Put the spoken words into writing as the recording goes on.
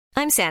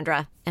I'm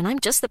Sandra, and I'm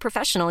just the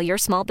professional your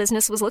small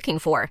business was looking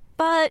for.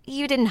 But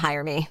you didn't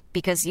hire me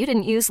because you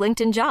didn't use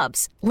LinkedIn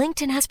Jobs.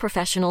 LinkedIn has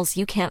professionals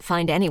you can't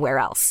find anywhere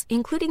else,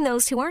 including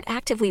those who aren't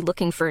actively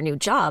looking for a new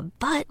job,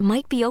 but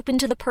might be open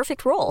to the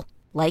perfect role,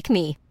 like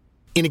me.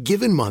 In a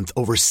given month,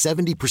 over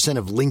 70%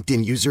 of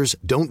LinkedIn users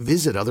don't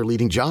visit other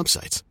leading job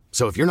sites.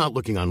 So if you're not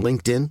looking on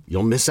LinkedIn,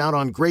 you'll miss out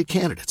on great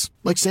candidates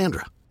like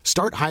Sandra.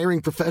 Start hiring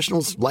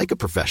professionals like a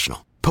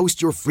professional.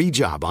 Post your free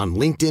job on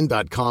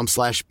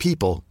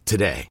linkedin.com/people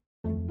today.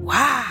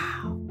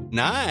 Wow.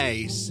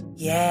 Nice.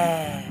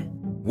 Yeah.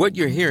 What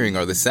you're hearing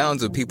are the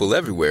sounds of people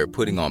everywhere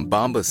putting on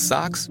Bombas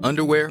socks,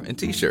 underwear, and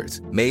T-shirts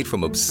made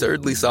from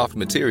absurdly soft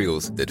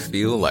materials that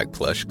feel like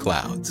plush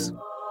clouds.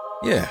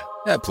 Yeah,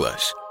 that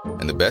plush.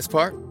 And the best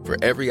part? For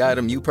every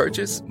item you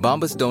purchase,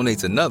 Bombas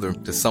donates another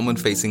to someone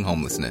facing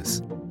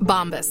homelessness.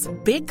 Bombas.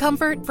 Big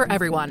comfort for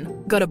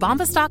everyone. Go to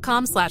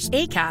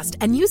bombas.com/ACAST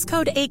and use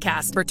code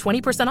ACAST for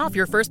 20% off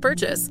your first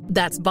purchase.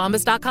 That's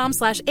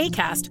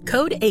bombas.com/ACAST.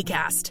 Code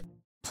ACAST.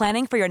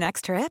 Planning for your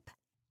next trip?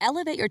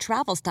 Elevate your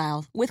travel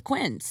style with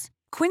Quince.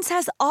 Quince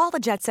has all the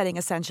jet-setting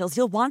essentials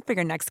you'll want for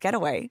your next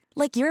getaway,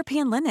 like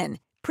European linen,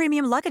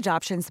 premium luggage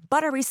options,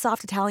 buttery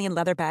soft Italian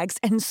leather bags,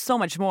 and so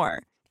much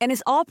more. And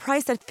is all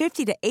priced at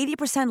 50 to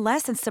 80%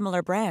 less than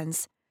similar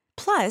brands.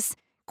 Plus,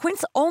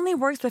 Quince only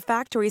works with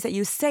factories that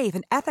use safe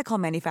and ethical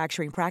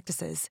manufacturing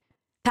practices.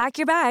 Pack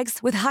your bags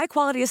with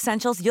high-quality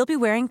essentials you'll be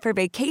wearing for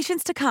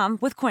vacations to come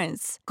with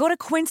Quince. Go to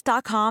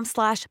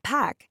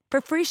quince.com/pack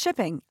for free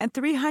shipping and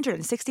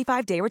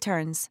 365-day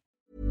returns.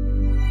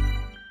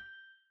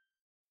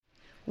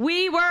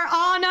 We were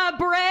on a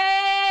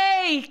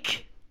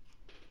break.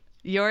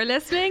 You're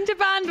listening to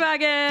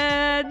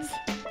Bandwagons.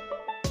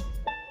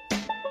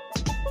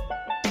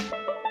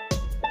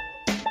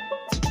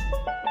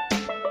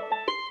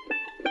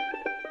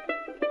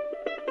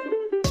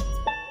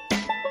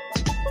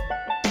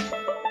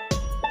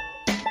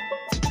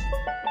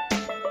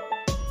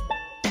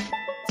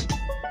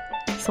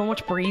 So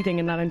much breathing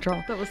in that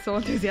intro. That was so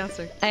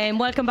enthusiastic.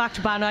 Welcome back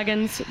to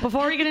Bandwagons.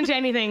 Before we get into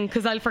anything,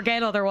 because I'll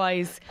forget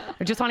otherwise,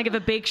 I just want to give a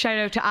big shout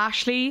out to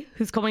Ashley,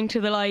 who's coming to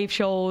the live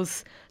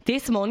shows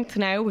this month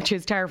now, which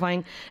is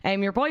terrifying.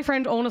 Your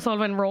boyfriend Ona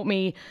Sullivan wrote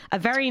me a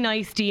very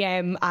nice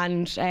DM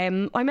and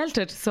I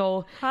melted.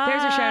 So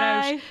there's a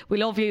shout out. We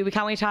love you. We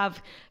can't wait to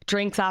have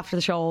drinks after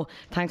the show.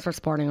 Thanks for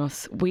supporting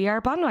us. We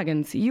are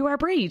Bandwagons. You are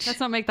Breed. Let's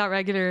not make that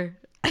regular.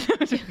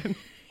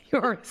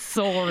 You're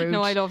so rude.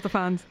 No, I love the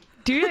fans.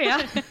 Do you?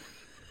 Yeah.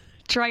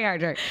 Try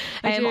harder.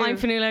 I'm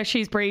Fionnuala,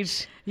 she's Breed.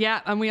 Yeah,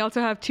 and we also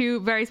have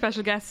two very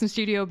special guests in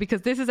studio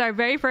because this is our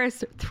very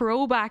first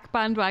throwback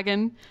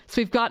bandwagon.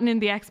 So we've gotten in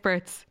the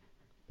experts.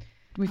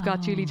 We've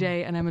got Julie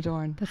J and Emma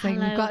Doran. That's like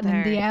we've gotten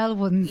in the L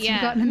ones. Yeah.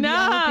 We've gotten in the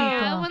L people.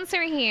 The L ones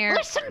are here.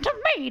 Listen to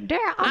me,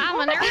 dear. I'm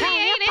an early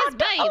 80s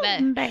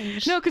baby.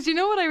 No, because you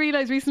know what I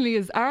realised recently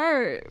is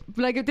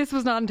this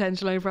was not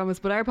intentional, I promise,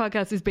 but our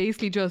podcast is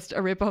basically just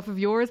a rip-off of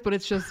yours, but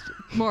it's just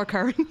more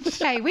current.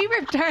 Hey, we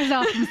ripped ours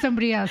off from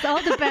somebody else.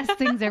 All the best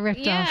things are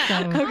ripped off.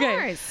 So.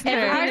 Okay.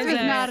 Ours was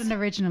not an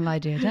original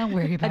idea. Don't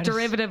worry about it. A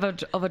derivative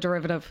of a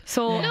derivative.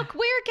 So look,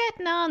 we're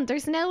getting on.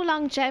 There's no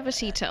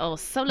longevity to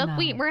us. So look,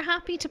 we're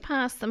happy to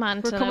pass the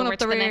mantle over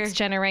to the next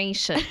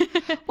generation.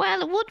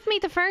 Well, it would be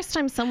the first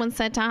time someone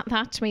said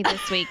that to me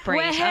this week, Brie.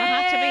 I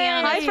have to be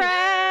honest.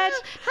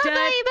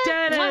 Hi,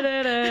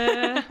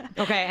 Fred.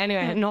 Okay,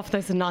 anyway, enough of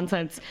this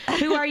nonsense.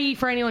 Who are you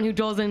for anyone who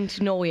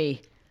doesn't know you?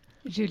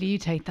 Julie, you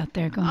take that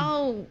there. Go on.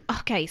 Oh,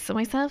 okay. So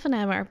myself and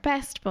Emma are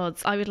best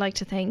buds, I would like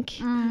to think.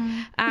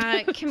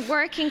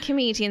 Working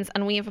comedians,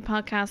 and we have a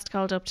podcast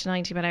called Up to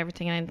 90 about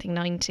everything and anything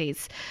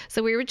 90s.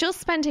 So we were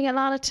just spending a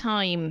lot of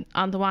time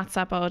on the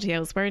WhatsApp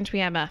audios, weren't we,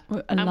 Emma?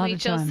 We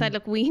just said,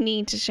 look, we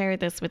need to share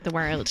this with the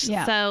world.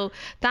 Yeah. So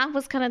that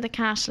was kind of the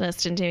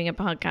catalyst in doing a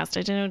podcast.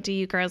 I don't know, do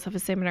you girls have a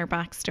similar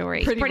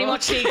backstory? Pretty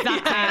much the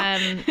exact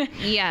same.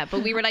 Yeah,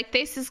 but we were like,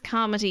 this is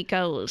comedy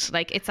gold.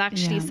 Like, it's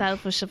actually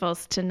selfish of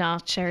us to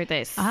not share this.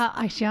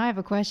 Actually, I have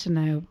a question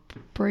now.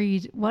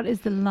 Breed, what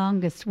is the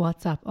longest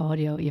WhatsApp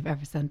audio you've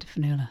ever sent to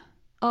Fionnuala?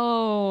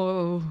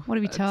 Oh, what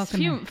are we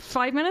talking about?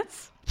 5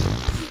 minutes?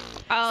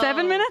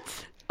 7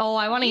 minutes? Oh,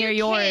 I want to hear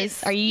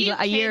yours. Are you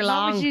a year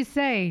long? What would you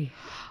say?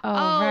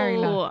 Oh, very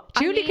long.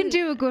 Julie can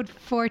do a good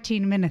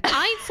 14 minutes.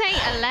 I'd say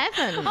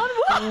 11. On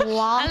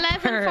what?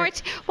 11,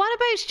 14. What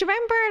about, do you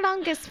remember our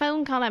longest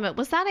phone call, Emma?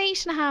 Was that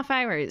 8.5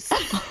 hours?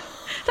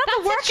 That's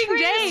a working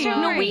day.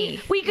 Story.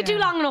 No, we could do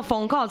long enough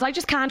phone calls. I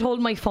just can't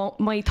hold my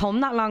thumb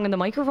that long in the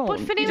microphone.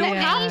 But you don't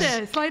have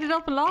to slide it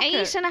up and lock it.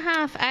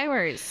 8.5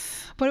 hours.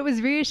 But it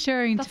was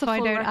reassuring to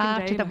find out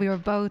after that we were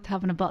both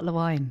having a bottle of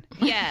wine.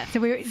 Yeah.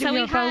 So we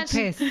were both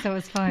pissed, so it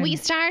was fine. We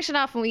started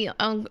off and we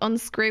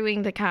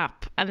unscrewing the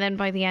cap, and then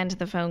by the end of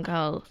the phone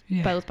call,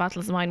 both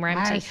bottles of wine were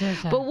empty.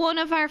 But one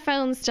of our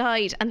phones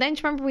died, and then do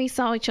you remember we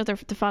saw each other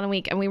the following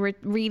week, and we were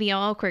really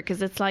awkward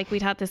because it's like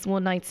we'd had this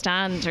one night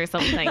stand or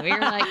something. We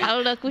were like,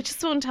 oh look, we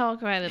just won't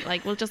talk about it.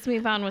 Like, we'll just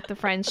move on with the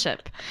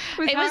friendship.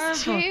 It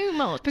was too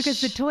much because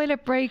the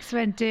toilet breaks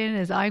went in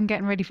as I'm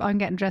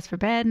getting dressed for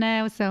bed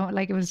now. So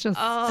like it was just.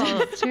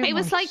 Oh, It's too it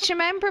was much. like, do you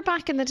remember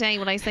back in the day?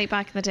 Well, I say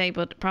back in the day,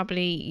 but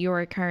probably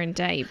your current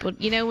day. But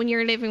you know, when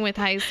you're living with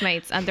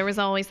housemates, and there was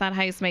always that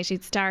housemate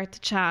who'd start the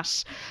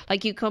chat.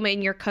 Like, you come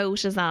in, your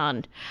coat is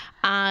on,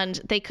 and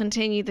they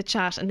continue the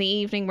chat, and the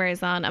evening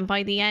wears on, and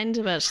by the end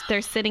of it,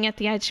 they're sitting at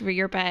the edge of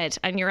your bed,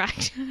 and you're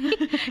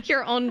actually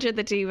you're under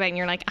the duvet, and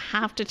you're like, I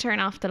have to turn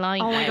off the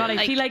light. Oh my now. God, I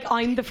Like, feel like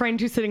I'm the friend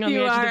who's sitting on You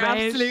the edge are, of the bed.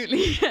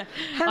 absolutely.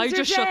 I your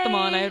just shut them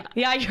all day? out.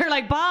 Yeah, you're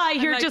like, bye.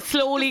 You're Like, just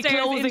slowly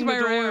stairs closing into the my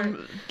door.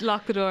 room,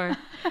 lock the door.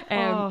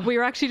 We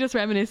were actually just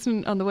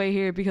reminiscing on the way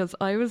here because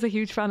I was a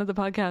huge fan of the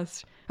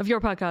podcast, of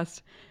your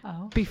podcast,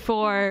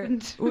 before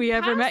we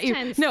ever Past met you.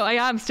 tense. No, I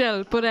am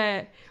still, but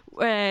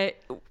do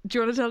you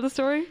want to tell the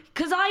story?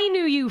 Because I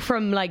knew you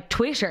from like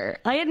Twitter.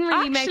 I hadn't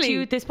really met Actually-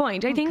 you at this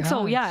point. I think so,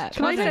 God. yeah.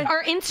 Can I say-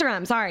 Or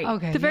Instagram, sorry.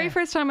 Okay. The very yeah.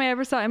 first time I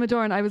ever saw Emma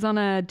Doran, I was on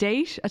a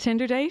date, a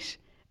Tinder date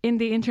in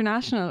the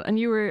International, and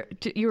you were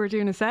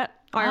doing a set.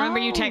 I remember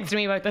you texting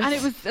me about this.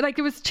 And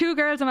it was two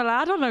girls and a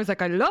lad on, and I was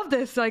like, I love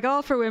this, like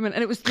all for women.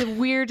 And it was the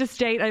weirdest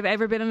date I've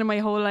ever been in my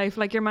whole life.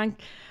 Like, your man,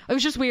 it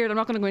was just weird. I'm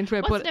not going to go into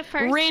it, what's but the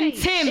first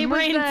rinse date? him,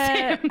 rinse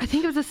him. I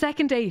think it was the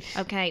second date.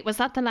 Okay, was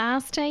that the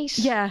last date?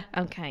 Yeah,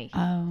 Okay.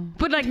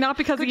 but like not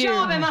because Good of you.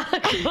 job, Emma.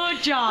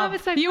 Good job.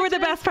 was like, You were what the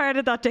did I- best part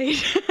of that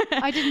date.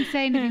 I didn't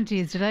say anything to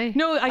you, did I?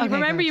 No, I Okay,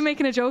 remember good. you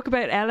making a joke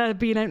about Ella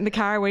being out in the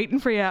car waiting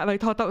for you, and I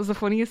thought that was the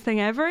funniest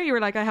thing ever. You were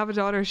like, I have a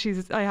daughter.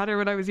 I had her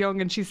when I was young,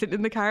 and she's sitting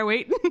in the car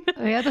waiting.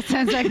 Oh, yeah, that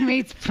sounds like me.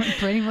 It's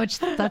pretty much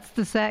that's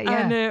the set.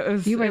 Yeah,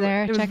 And you were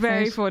there. It was checks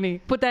very out.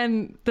 funny. But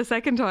then the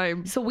second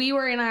time, So we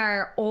were in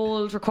our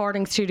old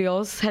recording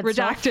studios.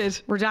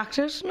 Redacted.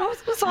 Redacted. No,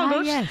 it's all Ah,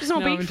 good. yes. There's no,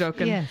 no, I'm beef.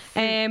 joking. Yes.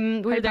 We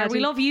were Hi, there. Paddy. We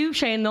love you,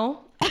 Shane,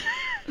 though.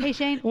 Hey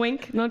Shane.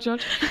 Wink, not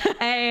judge.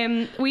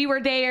 We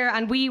were there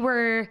and we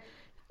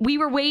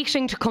were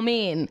waiting to come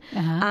in,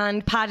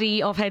 and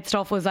Paddy of Head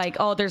Stuff was like,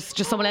 oh, there's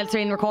just someone else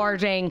in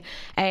recording,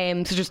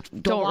 so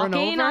just don't walk run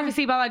in, over.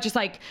 obviously, blah, blah, just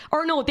like,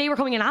 or no, they were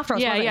coming in after us,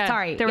 yeah, wasn't it? yeah.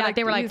 Sorry. They were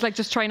Yeah, like, he's like,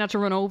 just try not to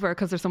run over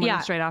because there's someone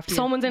in straight after you.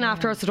 someone's in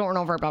after us, so don't run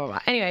over, blah, blah, blah.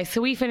 Anyway,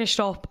 so we finished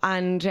up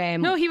and...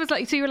 No, he was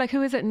like, so you were like,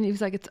 who is it? And he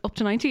was like, it's up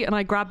to 90. And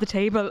I grabbed the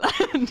table.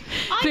 And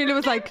I Fiona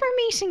was like, remember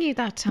meeting you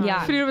that time.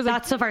 Yeah. Fiona was like,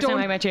 That's the first time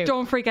 "Don't- I met you."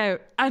 Don't freak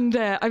out. And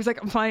I was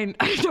like, I'm fine.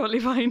 I'm totally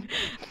fine.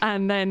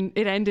 And then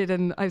it ended,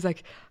 and I was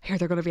like, here,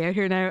 they're going to be out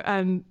here now.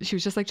 And she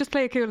was just like, just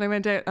play it cool. And I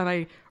went out and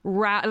I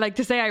ran, like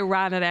to say I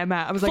ran at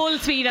Emma. I was like, Full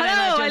speed at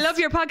hello, Emma, I just- love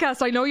your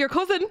podcast. I know your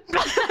cousin.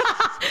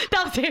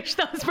 that was it.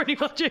 That was pretty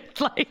much it.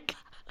 Like,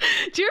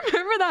 Do you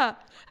remember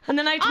that? and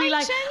then I had to be I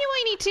like...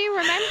 genuinely do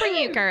remember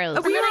you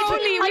girls. We were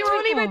I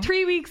only about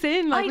 3 weeks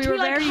in. Like, I'd we be were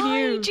like, very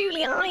hi, new.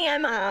 Julie, hi,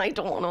 Emma. I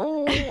don't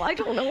know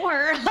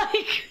her.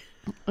 Like...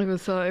 It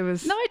was No, I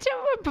don't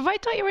remember. But I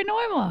thought you were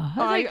normal. I was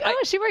like,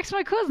 I- she works for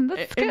my cousin.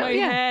 That's in cool. my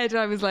yeah. head,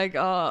 I was like,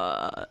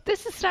 oh.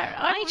 This is I'm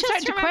just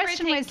starting to remember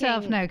question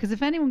myself thinking- now, because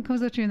if anyone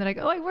comes up to me and they're like,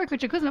 "Oh, I work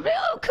with your cousin," I'm like,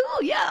 "Oh,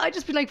 cool, yeah." I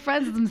just be like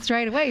friends with them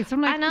straight away. So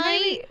I'm like, And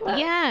maybe, well,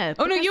 yeah.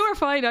 Oh no, you were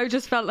fine. I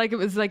just felt like it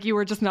was like you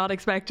were just not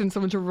expecting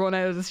someone to run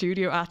out of the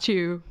studio at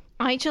you.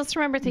 I just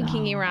remember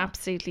thinking you were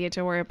absolutely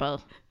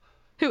adorable.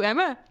 Who,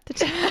 Emma? The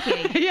two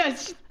of you.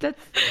 yes, that's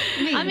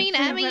me. I mean, It's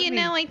Emma, about you me.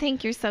 know, I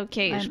think you're so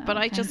cute, I know, but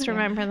I thank just you.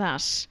 remember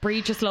that.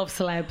 Brie just loves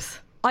celebs.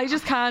 I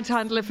just can't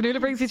handle it. Fanula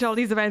brings me to all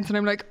these events and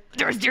I'm like,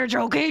 there's dear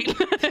joking.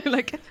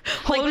 like,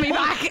 hold me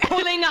back.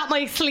 Pulling at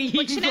my sleeve.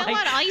 But you know like,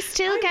 what? I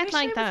still I get wish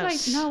like I that.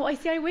 was no, I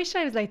see. I wish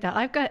I was like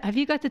that. Have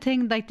you got the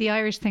thing like the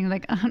Irish thing?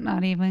 Like, I'm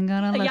not even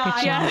gonna look Yeah, at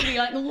I you. have to be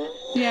like,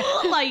 Yeah.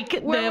 like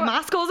the Where-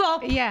 mask goes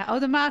up. Yeah. Oh,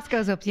 the mask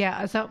goes up.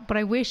 Yeah. So, but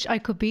I wish I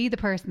could be the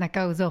person that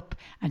goes up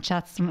and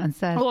chats to them and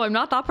says, Oh, I'm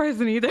not that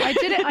person either. I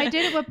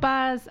did it with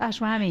Baz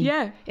Ashwami.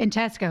 Yeah. In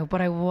Tesco,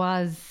 but I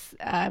was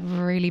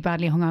really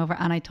badly hungover,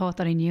 and I thought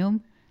that I knew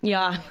him.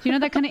 Yeah. Do you know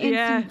that kind of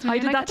Yeah, instant? when I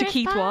you're did like, that to "There's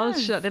Keith Baz."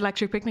 Walsh at the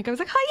electric picnic. I was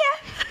like, hi,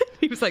 yeah.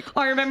 He was like,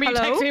 I remember you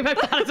hello? texting me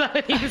about that as well.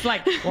 And he was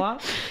like,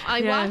 what? I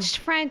Yeah. watched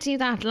Fred do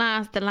that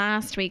the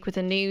last week with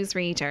a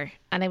newsreader,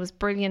 and it was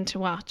brilliant to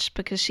watch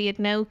because she had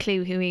no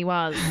clue who he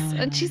was,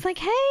 and she's like,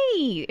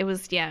 "Hey," it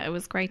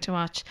was great to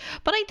watch.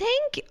 But I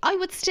think I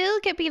would still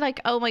be like,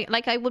 "Oh my!"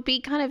 Like I would be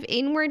kind of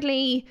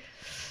inwardly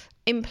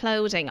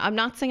imploding. I'm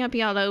not saying I'd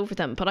be all over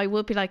them, but I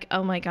would be like,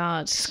 "Oh my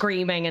god."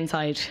 Screaming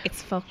inside.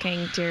 It's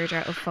fucking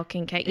Deirdre of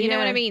fucking Kate. You know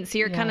what I Yeah. mean? So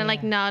you're kind of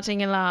like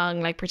nodding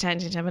along, like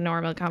pretending to have a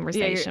normal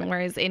conversation,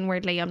 whereas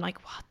inwardly I'm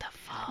like, what the fuck?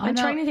 I'm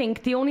trying to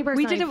think. The only person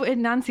we did I've- it with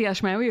Nancy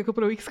Ashmawi a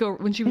couple of weeks ago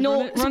when she was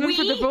No, running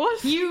for the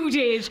bus. You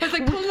did. I was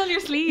like pulling on your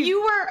sleeve.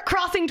 You were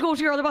crossing to go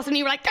to your other bus, and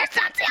you were like, "There's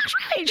Nancy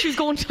Ashray." She was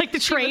going to like the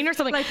train or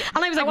something, Like,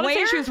 and I was like, want to say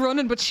 "Where?" she was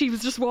running, but she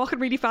was just walking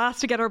really fast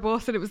to get her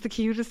bus, and it was the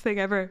cutest thing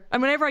ever.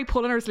 And whenever I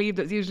pull on her sleeve,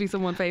 there's usually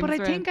someone famous. But I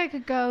around. think I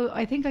could go.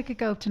 I think I could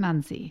go up to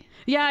Nancy.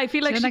 Yeah, I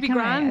feel like So she'd that be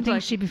kinda way, grand. I think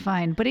like- she'd be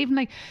fine. But even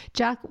like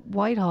Jack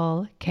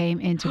Whitehall came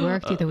into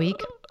work the other week.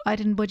 I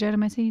didn't budge out of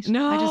my seat.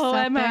 No, I just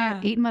sat Emma. there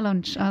eating my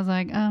lunch. I was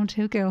like, oh, I'm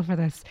too ill for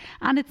this.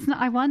 And it's not.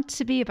 I want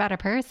to be a better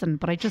person,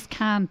 but I just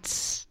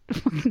can't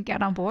fucking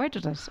get on board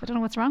with it. I don't know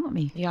what's wrong with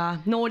me. Yeah,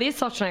 no, it is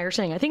such an Irish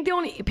thing. I think the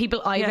only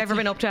people I've Yeah, ever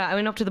been up to, I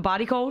went up to the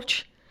body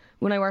coach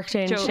when I worked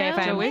in Today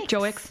FM.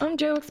 Joe Wicks. I'm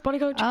Joe Wicks, body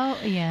coach. Oh,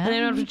 yeah. And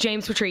then I went with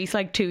James Patrice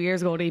like 2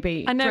 years ago,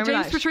 DP. And now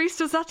James that? Patrice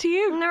does that to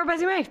you. Never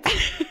busy mates.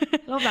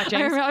 Love that,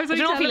 James. I was I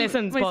don't know if he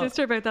listens, my but...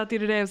 sister about that the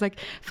other day. I was like,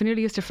 Fanula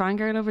used to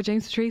fangirl over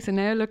James Patrice, and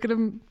now look at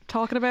him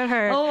talking about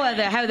her. Oh,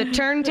 how the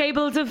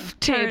turntables have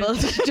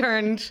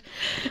turned.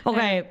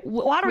 Okay,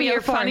 what are we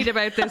here for? Funnied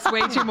about this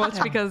way too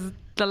much because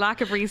the lack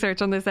of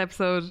research on this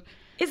episode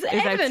is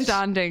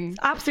outstanding. It's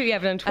absolutely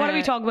evident. What are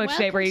we talking about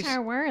today, Breed?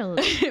 Our world.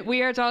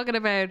 We are talking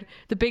about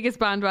the biggest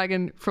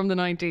bandwagon from the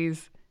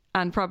 90s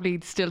and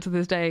probably still to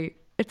this day.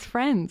 It's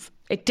Friends.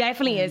 It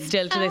definitely is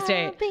still to this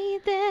day.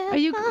 Are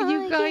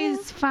you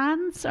guys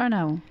fans or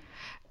no?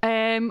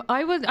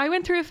 I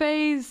went through a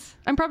phase.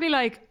 I'm probably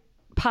like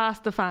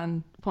past the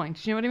fan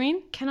point. Do you know what I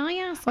mean? Can I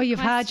ask? Oh, you've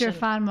had your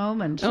fan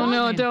moment. Oh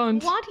no,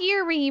 don't. What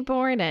year were you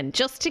born in?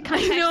 Just to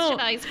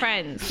contextualise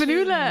Friends.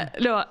 Fanula,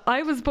 no,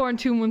 I was born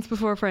 2 months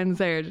before Friends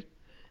aired.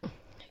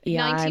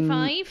 Yeah,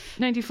 95?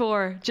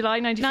 94. July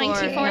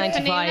 94.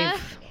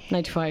 95.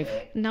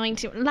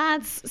 90.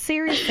 Lads,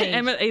 seriously.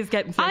 Emma is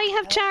getting sick. I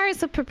have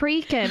jars of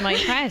paprika in my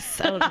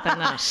press older than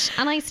that.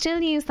 And I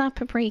still use that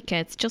paprika.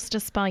 It's just a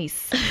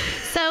spice.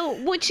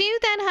 So would you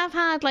then have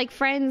had, like,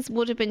 Friends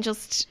would have been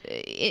just...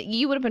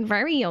 You would have been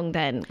very young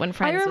then when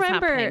Friends was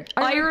happening.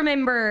 I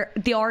remember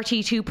the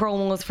RT2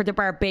 promos for the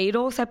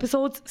Barbados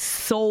episodes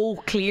so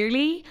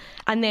clearly.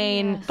 And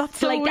then... That's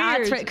so like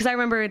weird. Because I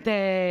remember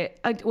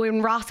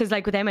when Ross is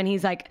like with them and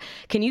he's like,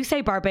 can you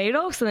say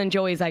Barbados? And then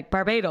Joey's like,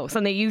 Barbados.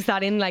 And they use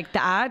that in like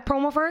the ad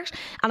promo for it.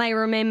 And I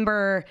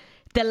remember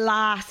the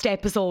last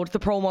episode, the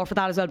promo for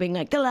that as well, being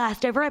like the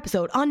last ever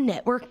episode on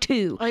Network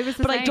 2.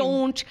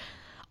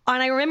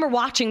 I remember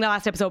watching the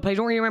last episode, but I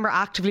don't really remember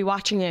actively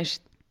watching it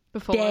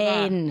before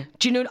then. That.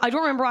 Do you know? I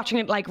don't remember watching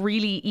it like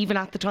really even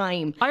at the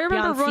time. I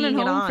remember running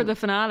home for the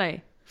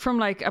finale from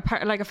like a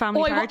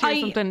family party or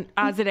something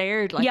as it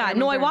aired. Like,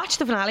 I watched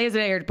the finale as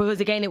it aired because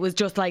again it was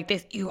just like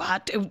this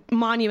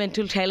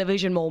monumental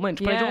television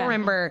moment. But I don't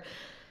remember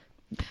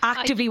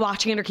actively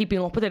watching it or keeping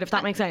up with it, if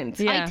that makes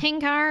sense. I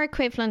think our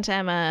equivalent,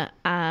 Emma,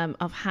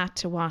 of had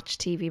to watch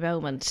TV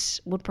moment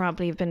would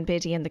probably have been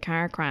Biddy in the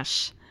car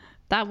crash.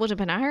 That would have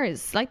been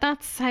ours. Like,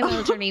 that's how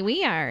elderly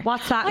we are.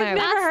 What's that now? I've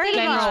never heard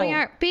of it. We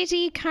are.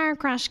 Biddy, car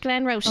crash,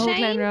 Glenroe. Oh,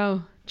 Shane,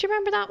 Glenroe. do you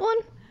remember that one?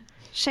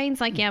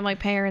 Shane's like, yeah, my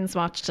parents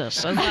watched it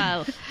as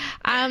well.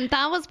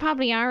 That was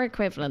probably our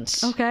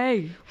equivalent.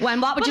 Okay. Well,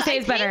 and what would you say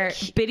is better,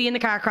 Biddy in the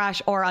car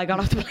crash or I got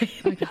off the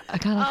plane? I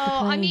got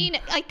off the plane. I mean,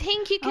 I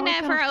think you can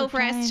never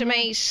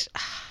overestimate...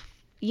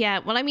 Yeah,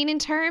 well, I mean, in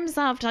terms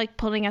of like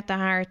pulling at the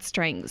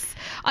heartstrings,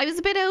 I was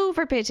a bit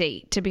over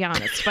Biddy, to be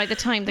honest, by the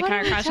time the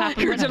car crash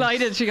happened. You're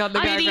delighted she got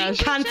the car crash.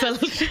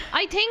 Cancelled.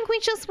 I think we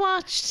just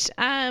watched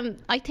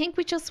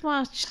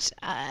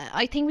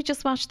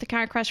the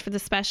car crash for the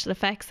special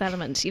effects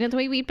element. You know, the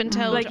way we've been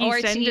told. Like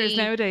EastEnders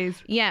nowadays.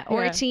 Yeah,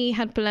 RT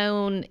had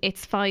blown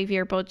its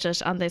 5-year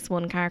budget on this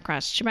one car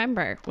crash. Do you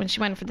remember when she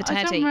went for the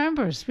Teddy? I don't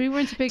remember. We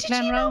went to Big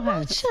Glenroe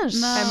House.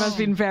 No. Emma's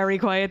been very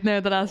quiet now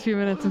the last few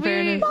minutes, in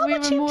fairness. What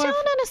would you done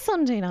on a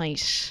Sunday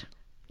night?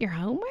 Your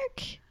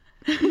homework?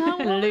 No,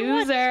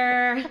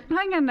 loser.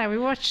 Hang on now. We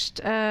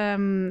watched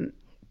Antiques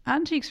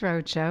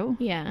Roadshow.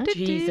 Yeah.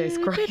 Jesus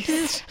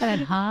Christ. And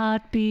then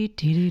Heartbeat.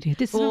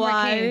 This is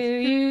why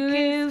you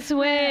kiss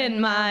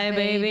when my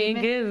baby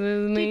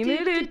kisses me.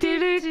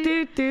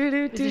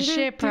 It's a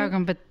shit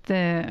program, but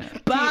the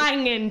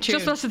banging tune.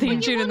 Just watch the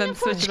theme tune and then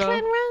switch it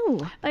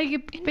on.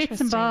 Like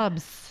bits and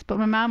bobs. But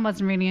my mum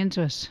wasn't really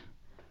into it.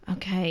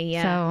 Okay,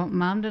 yeah. So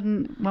mum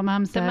didn't. What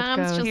mum said. The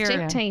mums just goes,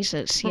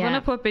 dictated. We're gonna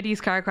put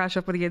Biddy's car crash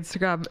up on the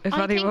Instagram. If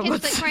I anyone think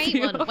wants it's a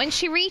great one. When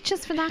she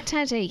reaches for that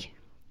Teddy.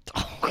 Is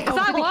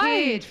that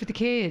why? For the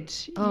kid.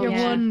 Oh, You're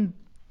yeah. one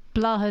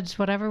blotted,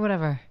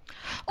 whatever.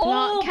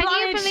 Oh,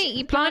 can you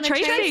believe Blonde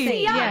Tracy?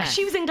 Yeah,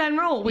 she was in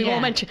Glenroe. We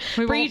won't mention.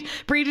 Breed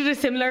did a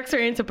similar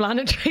experience of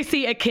Blonde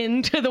Tracy,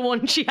 akin to the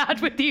one she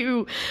had with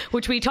you,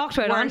 which we talked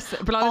about.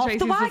 Worst. Blonde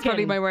Tracy's is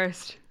probably my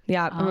worst.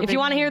 Yeah, if you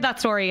want to hear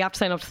that story, you have to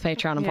sign up to the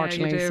Patreon,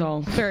 unfortunately. Yeah,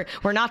 so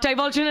we're not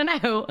divulging it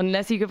now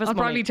unless you give us I'll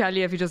money. probably tell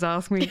you if you just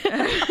ask me.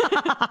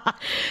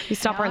 You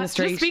stop her in the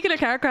street. Just speaking of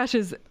car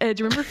crashes, do you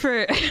remember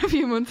for a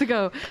few months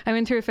ago, I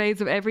went through a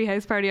phase of every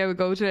house party I would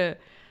go to,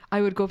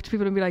 I would go up to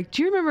people and be like,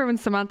 do you remember when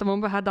Samantha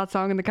Mumba had that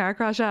song in the car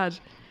crash ad?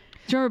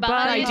 Do you remember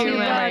I do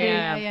remember,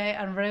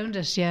 Yeah, and around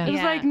it, yeah. It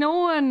was like no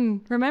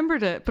one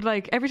remembered it, but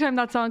like every time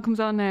that song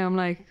comes on now, I'm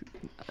like,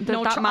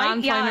 that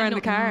man flying around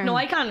the car. No,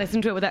 I can't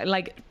listen to it without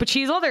but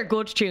she has other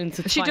good tunes.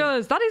 It's She fine.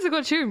 does. That is a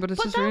good tune, but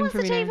it's just ruined for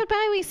me. But that was the David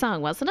Bowie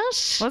song, wasn't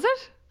it? Was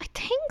it? I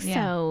think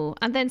so.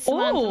 And then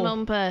Samantha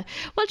Mumba.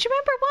 Well, do you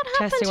remember what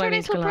happened to her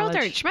little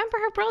brother? Do you remember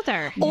her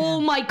brother? Oh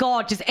my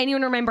God! Does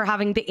anyone remember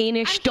having the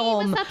Inish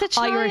Dom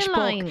Irish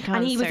book?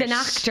 And he was an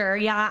actor,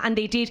 yeah. And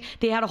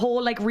they had a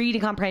whole like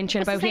reading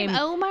comprehension about him.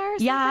 Omar?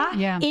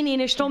 Yeah. In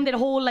Inish Dom, they had a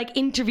whole like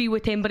interview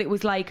with him, but it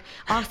was like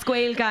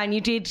Osquailga, and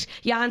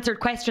you answered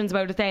questions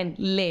about it. Then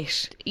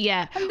lit.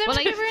 Yeah. And then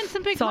we were in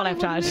some big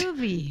Hollywood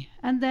movie,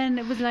 and then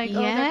it was like,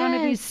 they're going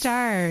to be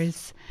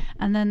stars.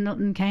 and then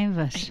nothing came of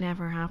it. It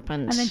never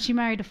happened. And then she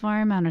married a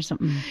fireman or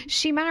something.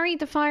 She married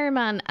the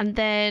fireman, and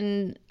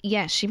then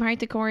she married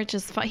the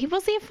gorgeous.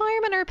 Was he a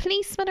fireman or a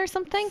policeman or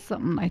something?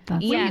 Something like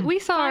that. Yeah, we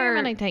saw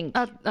fireman, her I think.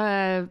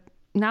 at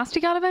Nasty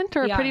Gal event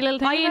or a Pretty Little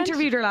Thing I event.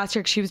 interviewed her last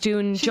year 'cause she was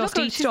doing Just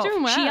Eat she's stuff.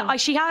 doing well.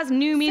 She has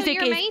new music.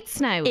 So you're is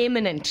mates now?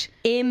 Imminent.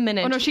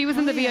 Oh no, she was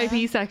in the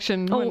VIP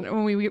section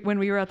when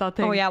we were at that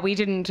thing. Oh yeah, we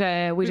didn't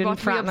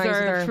fraternise with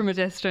her from a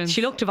distance.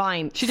 She looked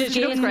divine. She did.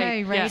 She looked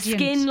great. Yeah.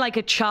 Skin like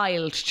a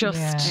child,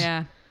 just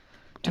Yeah.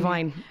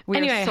 divine. We are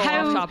Anyway, so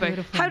off topic.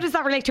 how does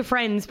that relate to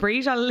Friends,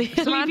 Breed? I'll leave you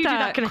to that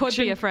Samantha connection. could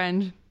be a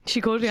friend. She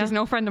could, yeah. She's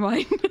no friend of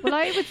mine. Well,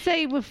 I would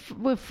say with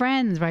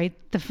Friends, right,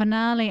 the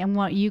finale and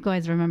what you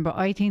guys remember,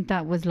 I think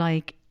that was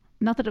like,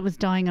 not that it was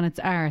dying on its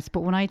arse,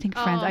 but when I think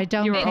Friends, I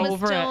don't you were It was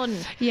over done.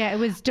 it. Yeah, it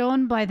was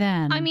done by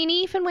then. I mean,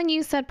 even when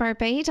you said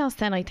Barbados,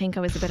 then I think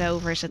I was a bit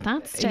over it at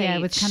that stage. yeah,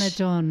 it was kind of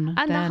done.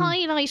 And then. the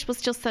highlight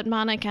was just that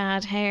Monica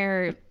had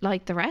hair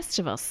like the rest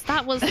of us.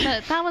 That was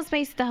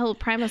basically the whole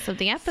premise of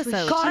the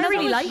episode. God, I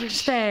really that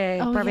liked the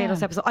Barbados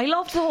yeah. episode. I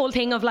loved the whole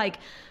thing of like,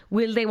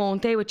 will they,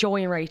 won't they, with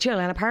Joey and Rachel.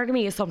 And a part of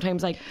me is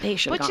sometimes like, they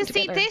should have But gone you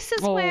see, together. this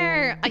is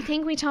where I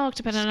think we talked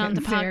about it on the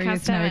getting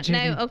serious podcast. now, Judy.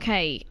 Now,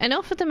 okay,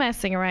 enough of the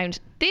messing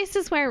around. This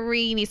is where it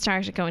really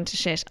started going to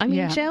shit. I mean,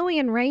 Yeah. Joey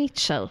and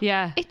Rachel.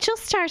 Yeah. It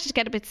just started to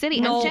get a bit silly.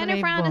 No, and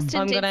Jennifer unbelievable. Aniston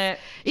I'm gonna-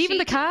 Even she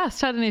the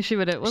cast had an issue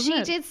with it, wasn't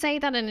She it? did say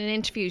that in an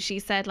interview. She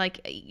said, like,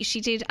 she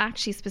did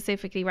actually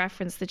specifically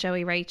reference the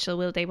Joey Rachel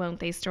will they won't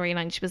they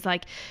storyline. She was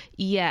like,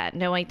 yeah,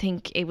 no, I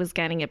think it was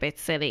getting a bit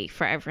silly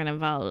for everyone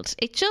involved.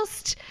 It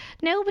just,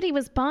 nobody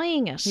was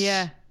buying it.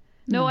 Yeah.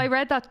 No, I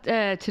read that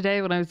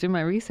today when I was doing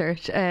my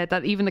research,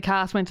 that even the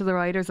cast went to the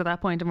writers at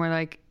that point and were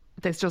like,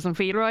 this doesn't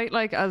feel right,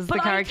 like, as But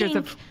the I characters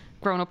think- have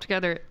grown up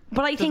together.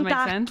 But I Doesn't think make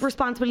that sense.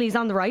 responsibility is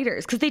on the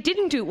writers because they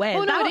didn't do it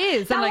well. Oh, no, it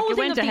is. That And, like, whole it thing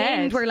went of the ahead.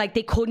 end where like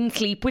they couldn't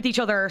sleep with each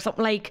other or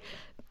something like.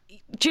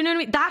 Do you know what I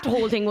mean? That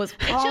whole thing was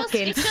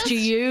fucking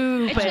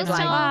stupid. It just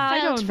like, all I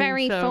don't felt think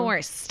very so.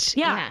 forced.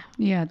 Yeah.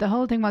 Yeah, the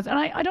whole thing was, and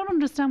I don't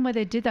understand why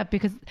they did that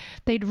because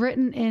they'd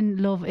written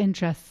in love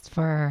interests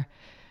for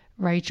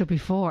Rachel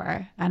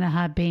before, and it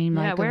had been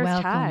like Yeah, a where's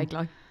welcome. Tag?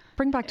 Like,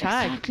 bring back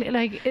Tag. Exactly,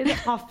 like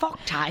oh fuck,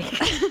 Ty.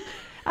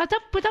 but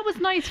that was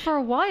nice for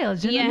a while.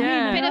 Do you know what I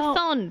Yeah. mean? Bit of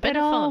fun, bit it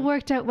of all fun.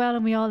 worked out well,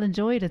 and we all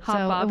enjoyed it. Hot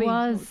so Bobby. it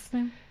What was. his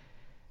name?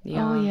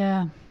 Oh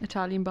yeah,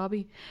 Italian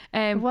Bobby.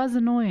 it was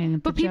annoying.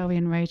 but the Joey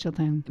and Rachel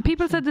thing.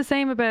 People said the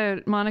same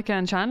about Monica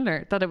and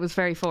Chandler, that it was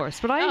very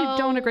forced, but I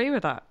don't agree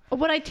with that.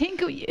 But I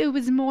think it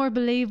was more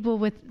believable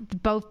with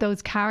both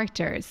those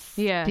characters.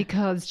 Yeah.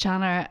 Because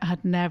Chandler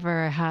had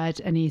never had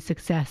any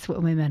success with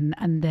women,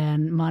 and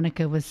then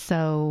Monica was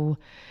so,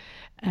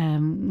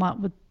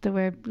 what would the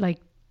word, like,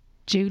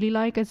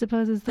 Julie-like, I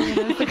suppose is the word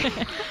I was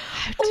looking.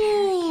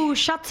 Ooh,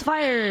 shots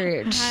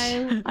fired.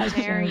 How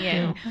dare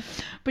you?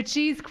 But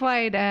she's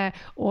quite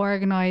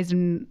organised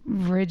and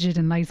rigid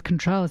and likes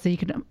control, so you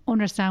can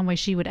understand why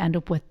she would end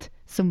up with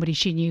somebody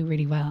she knew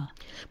really well.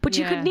 But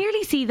you Yeah. could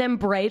nearly see them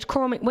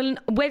breadcrumbing. Well,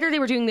 whether they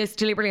were doing this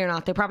deliberately or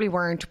not, they probably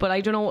weren't. But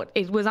I don't know.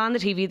 It was on the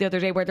TV the other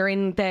day where they're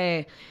in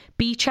the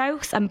beach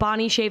house and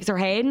Bonnie shaves her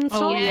head and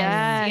stuff. Oh, yes.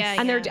 Yeah,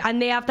 And yeah.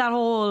 they have that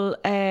whole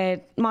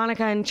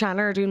Monica and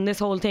Chandler are doing this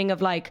whole thing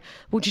of like,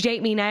 would you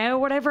date me now or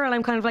whatever? And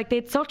I'm kind of like, they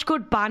had such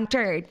good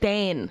banter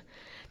then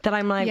that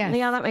I'm like, Yes.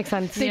 yeah, that makes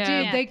sense. They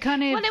Yeah. did. They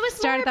kind of Well, it was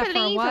started more that for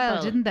a while,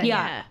 believable. didn't they?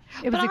 Yeah.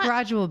 It was But a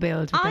gradual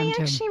build with I them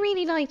too. actually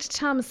really liked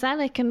Tom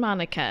Selleck and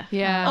Monica.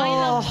 Yeah. I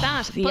loved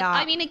that. But yeah.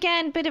 I mean,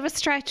 again, bit of a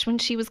stretch when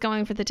she was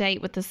going for the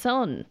date with the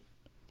son.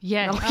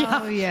 Yes.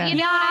 Oh yeah. You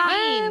know what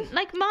I mean?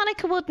 Like,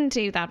 Monica wouldn't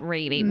do that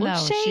really, would No,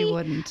 she? she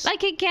wouldn't.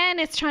 Like, again,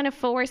 it's trying to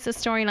force a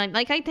storyline.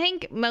 Like, I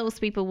think most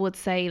people would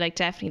say, like,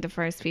 definitely the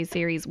first few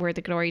series were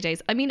the glory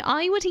days. I mean,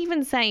 I would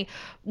even say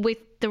with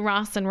the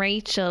Ross and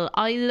Rachel,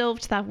 I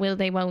loved that will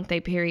they, won't they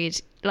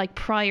period, like,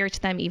 prior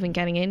to them even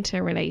getting into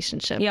a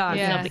relationship. Yeah. It was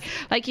Yeah. lovely.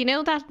 Like, you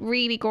know, that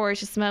really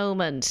gorgeous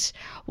moment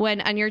when,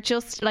 and you're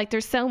just, like,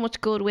 there's so much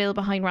goodwill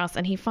behind Ross,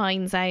 and he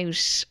finds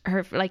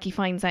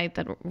out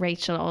that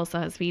Rachel also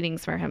has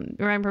feelings for him.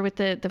 Remember with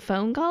the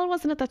phone call,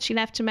 wasn't it, that she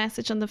left a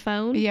message on the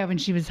phone? Yeah, when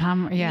she was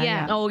hammer.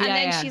 Yeah. Oh, and yeah,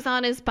 then yeah. she's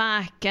on his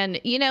back, and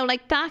you know,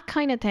 like that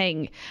kind of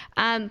thing.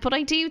 But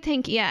I do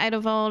think, yeah, out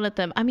of all of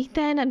them, I mean,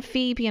 then and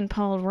Phoebe and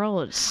Paul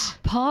Rudd.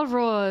 Paul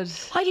Rudd.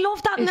 I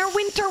love that in their is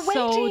winter so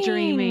wedding.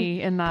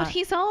 dreamy in that. But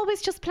he's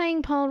always just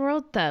playing Paul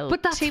Rudd, though.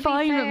 But that's to be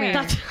fine with me.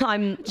 fair.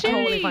 I'm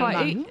totally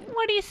fine with that.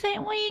 What are you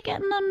saying? Why are you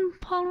getting on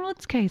Paul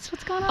Rudd's case?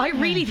 What's going on? I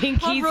really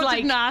think Paul he's Rudd like,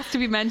 didn't ask to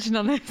be mentioned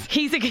on this.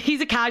 he's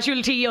a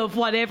casualty of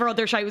whatever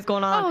other shite was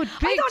going on. Oh, I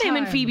big thought him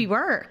and time. Phoebe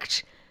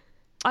worked.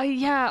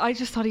 I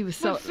just thought he was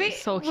so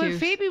cute. Well,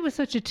 Phoebe was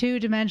such a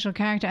two-dimensional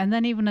character, and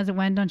then even as it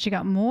went on, she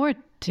got more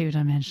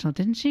two-dimensional,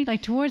 didn't she?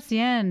 Like towards the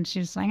end, she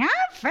was like, "I'm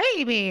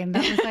Phoebe," and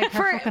that was like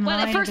her fucking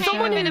line. For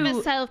someone who was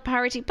a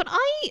self-parody, but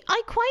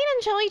I quite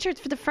enjoyed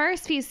her for the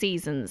first few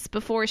seasons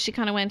before she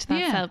kind of went to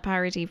that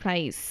self-parody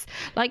place.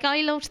 Like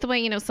I loved the way,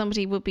 you know,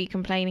 somebody would be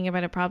complaining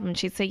about a problem,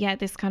 she'd say, "Yeah,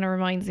 this kind of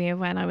reminds me of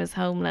when I was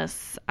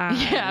homeless."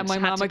 And my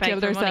mama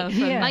killed herself.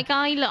 Like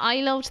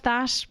I loved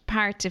that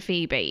part to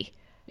Phoebe.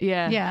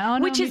 Yeah. Oh,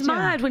 no, which is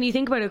mad when you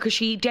think about it, because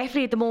she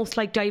definitely had the most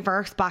like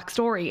diverse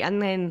backstory,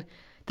 and then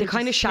they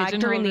kind of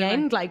shagged her in the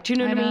end. Like, do you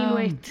know what I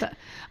mean?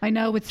 I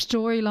know, with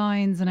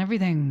storylines and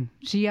everything.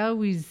 She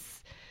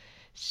always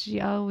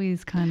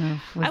kind of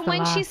was. And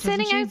when she's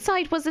sitting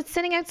outside, was it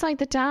sitting outside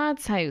the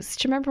dad's house?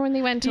 Do you remember when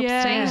they went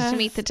upstairs to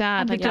meet the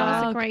dad? Like,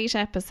 that was a great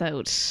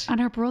episode. And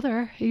her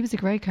brother, he was a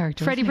great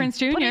character. Freddie Prinze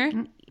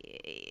Jr.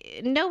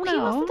 No, he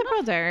wasn't the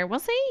brother,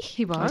 was he?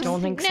 He was. I don't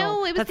think so.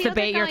 No, it was That's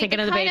the you're thinking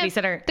of the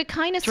babysitter. The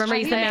kind of remember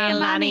he's the male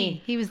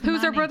nanny. He was.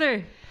 Who's her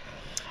brother?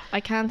 I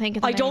can't think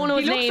of the I name. don't know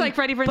his He name. looks like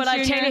Freddie Prinze but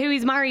I'll Jr. tell you who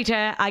he's married to.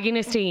 Aggie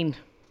Nestine,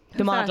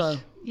 the model.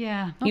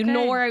 Yeah. You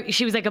know her.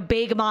 She was like a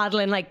big model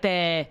in like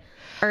the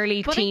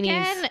early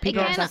teenies.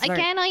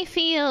 Again, I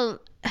feel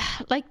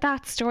like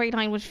that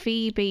storyline with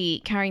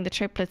Phoebe carrying the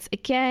triplets.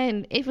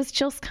 Again, it was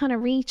just kind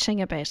of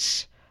reaching a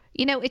bit.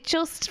 You know, it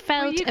just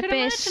felt you a could bit.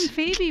 imagine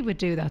Phoebe would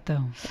do that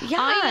though. Yeah,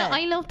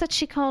 I love that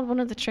she called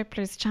one of the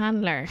triplets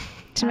Chandler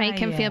to make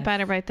him feel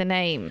better about the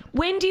name.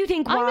 When do you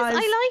think I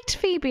liked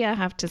Phoebe, I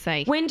have to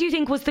say. When do you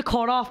think was the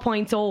cut-off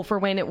point though for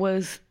when it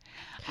was?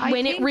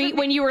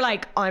 When you were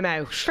like, I'm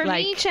out. For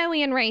me,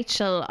 Joey and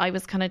Rachel, I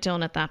was kind of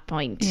done at that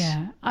point.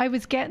 Yeah, I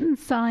was getting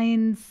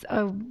signs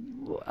of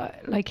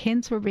like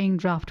hints were being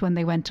dropped when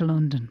they went to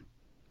London.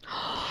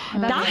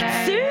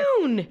 That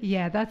soon?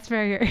 Yeah, that's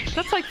very early.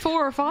 That's like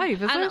 4 or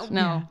 5, is it?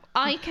 No. Yeah.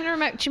 I can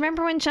remember. Do you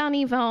remember when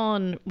Johnny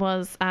Vaughan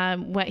was,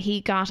 when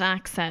he got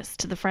access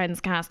to the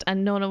Friends cast,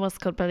 and none of us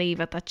could believe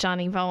it that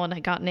Johnny Vaughan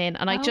had gotten in?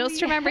 And I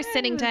just remember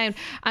sitting down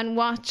and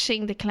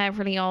watching the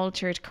cleverly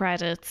altered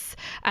credits,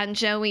 and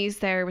Joey's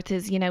there with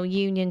his, you know,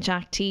 Union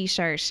Jack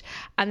T-shirt,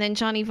 and then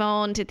Johnny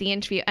Vaughan did the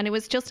interview, and it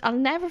was just, I'll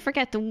never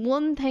forget the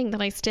one thing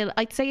that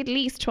I'd say at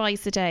least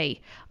twice a day,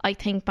 I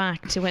think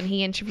back to when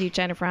he interviewed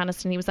Jennifer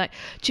Aniston. He was like,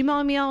 "Do you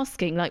mind me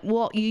asking, like,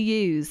 what you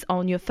use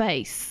on your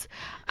face?"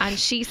 And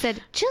she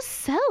said, "Just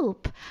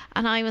soap."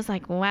 And I was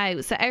like,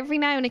 wow. So every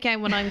now and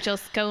again when I'm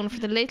just going for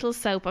the little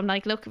soap, I'm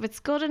like, look, if it's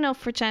good enough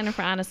for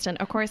Jennifer Aniston,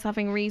 of course,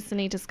 having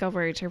recently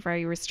discovered her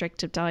very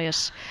restrictive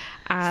diet.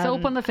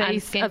 Soap on the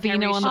face,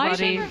 Aveeno on the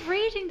body. I remember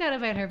reading that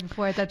about her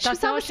before. That she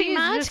was obviously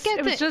mad to get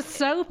it was just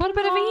soap. What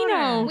about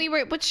Aveeno? We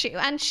were, but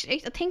I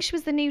think she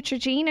was the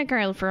Neutrogena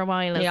girl for a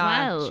while as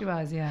well. She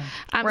was, yeah.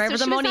 Wherever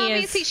the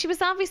money is. She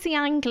was obviously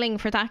angling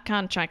for that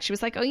contract. She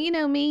was like, "Oh, you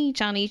know me,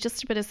 Johnny,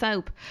 just a bit of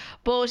soap."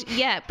 But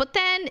yeah, but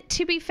then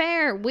to be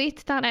fair,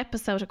 with that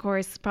episode, of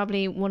course,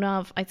 probably one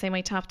of, I'd say,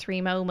 my top 3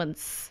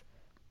 moments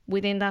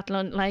within that,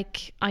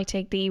 like, I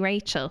Take Thee,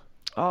 Rachel.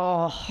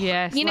 Oh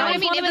yes, you know what I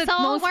mean? It was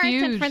all worth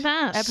it for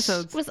that.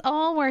 Episodes. It was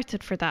all worth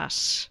it for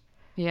that.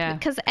 Yeah,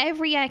 because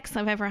every ex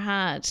I've ever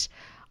had,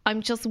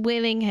 I'm just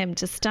willing him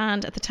to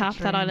stand at the top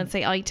of that island and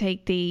say, "I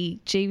take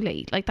thee,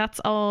 Julie." Like, that's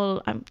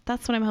all.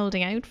 That's what I'm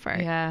holding out for.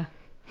 Yeah.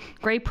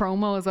 Great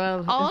promo as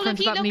well. All of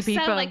you look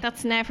so like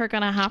that's never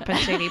going to happen,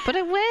 Julie, but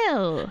it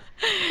will.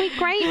 With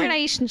great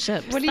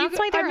relationships. Well, that's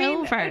why they're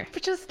over.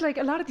 But just like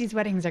a lot of these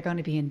weddings are going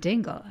to be in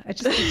Dingle.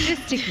 Just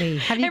logistically,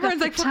 have you everyone's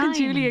got like the fucking time?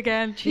 Julie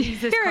again.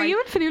 Jesus Here, are you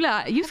and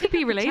Fanula? You could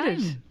be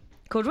related.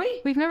 Could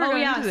we? We've never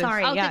gone into this.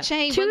 Sorry. Oh, the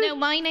chain. Well, no,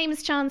 my name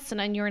is Johnson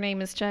and your name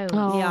is Jones.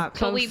 Oh, yeah,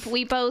 but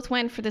we both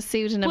went for the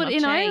pseudonym. But of in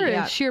Jay.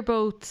 Irish, you're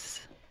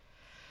both.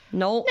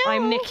 No,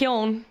 I'm Nick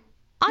Young.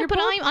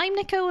 I'm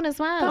Nick Owen as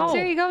well. Oh,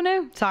 there you go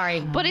now. Sorry.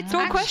 But it's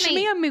Don't actually, question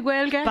me, I'm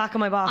Miguel. Back of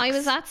my box. I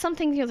was at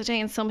something the other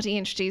day and somebody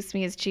introduced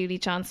me as Julie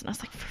Johnson. I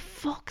was like, for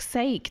fuck's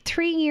sake,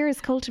 3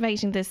 years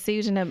cultivating this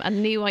pseudonym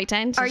and new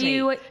identity. Are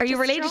you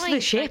related to the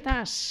ship? Like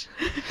that.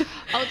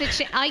 Oh,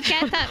 I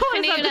get that. Oh,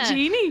 is that the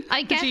genie?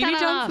 I get the genie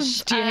that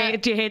Johnson? a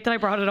lot. Do you hate that I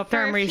brought it up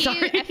there? I'm really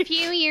sorry. A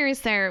few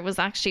years there, it was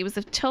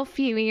a tough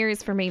few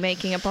years for me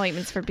making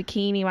appointments for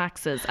bikini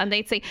waxes, and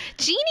they'd say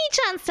Jeannie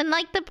Johnson,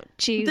 like the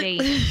Julie.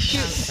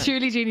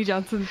 Julie Jeannie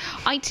Johnson.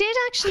 I did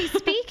actually.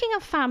 Speaking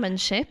of famine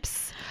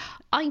ships,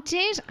 I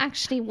did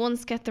actually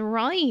once get the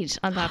ride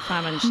on that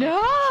famine ship. No!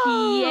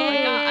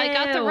 Yeah, I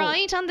got the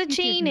ride on the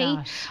Genie.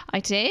 not. I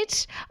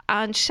did.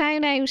 And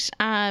shout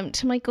out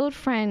to my good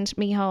friend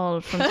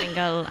Mihal from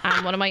Dingle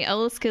and one of my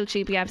old school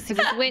GBFs who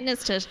was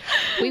witnessed it.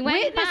 We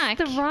went back.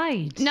 the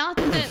ride. Not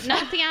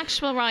the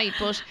actual ride,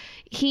 but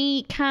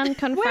he can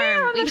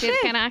confirm we did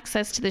get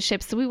access to the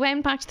ship. So we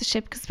went back to the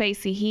ship because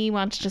basically he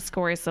wanted to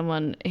score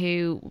someone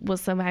who was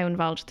somehow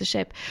involved with the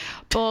ship.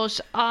 But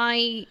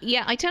I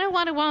don't know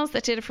what it was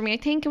that did it for me. I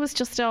think it was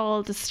just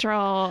all the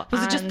straw.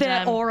 Was it just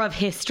the aura of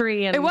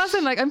history? And It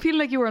wasn't like, I'm feeling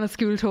like you were on a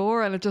school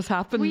tour and it just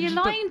happened. Were you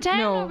lying down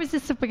or was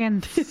this up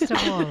against the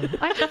wall?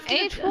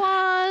 It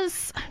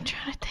was, I'm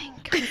trying to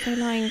think. because they're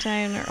lying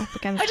down or up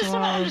against I just the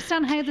don't wall.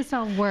 understand how this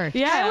all works.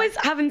 How is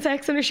having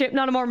sex on a ship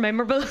not a more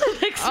memorable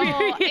experience?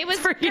 Oh, it was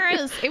for you?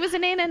 girls. It was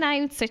an in and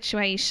out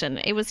situation.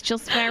 It was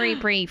just very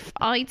brief.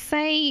 I'd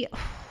say,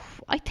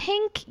 I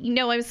think,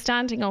 I was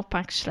standing up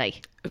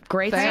actually.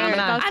 Great Fair. stamina.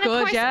 That's And good, of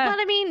course, yeah. well,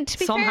 I mean, to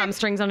be Some fair,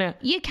 hamstrings on it.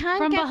 you can't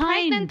From get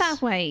behind. pregnant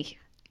that way.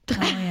 Oh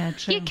yeah,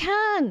 true. You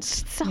can't.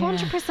 It's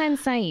 100%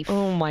 safe.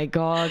 Oh my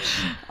God.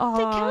 They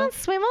can't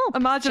swim up.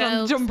 Imagine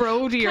on Jokes.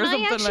 Dumbrody or Can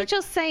something I actually like.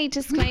 just say,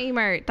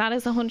 disclaimer, that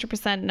is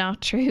 100% not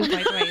true, by the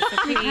way. So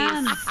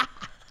please.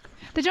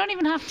 They don't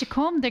even have to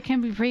come. There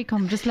can be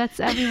pre-cum. Just lets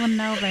everyone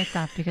know about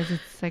that because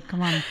it's like,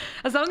 come on.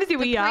 As long as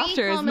you eat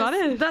after, pre-cum isn't that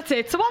is- it? That's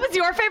it. So what was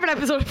your favourite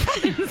episode of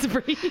Friends,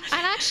 Brie?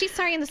 And actually,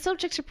 sorry, in the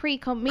subject of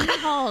pre-cum,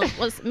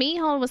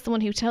 Mihal was the one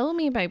who told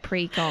me about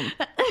pre-cum.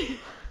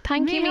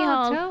 Thank you,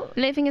 Mihal Mihal.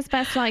 Living his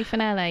best life in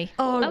LA.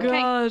 Oh Okay.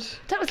 God.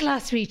 That was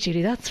last week,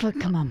 Judy. That's what.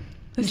 Come on.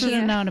 You This should is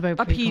have known about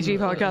a PG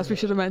pre-cum. podcast. We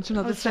should have mentioned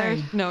at the start.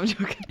 sorry. No, I'm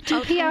joking.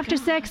 Don't pee after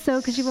sex, though,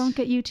 because you won't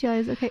get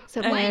UTIs. Okay,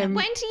 so When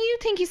do you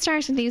think you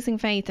started losing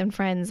faith in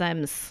Friends,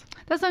 Ems?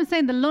 that's what I'm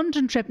saying. The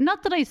London trip.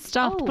 Not that I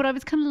stopped, Oh. but I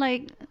was kind of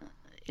like,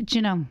 do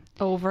you know?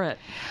 Over it.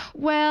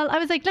 Well, I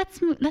was like, let's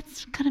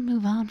kind of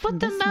move on from But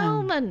the this now.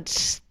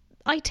 moment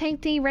I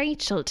take thee,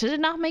 Rachel, did it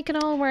not make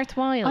it all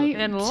worthwhile?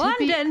 In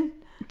London.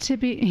 To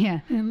be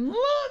in London.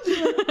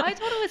 I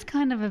thought it was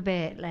kind of a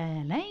bit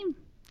lame.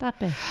 That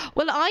bit.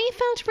 Well, I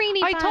felt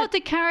really I bad. thought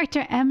the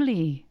character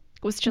Emily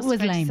was just was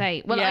about to lame.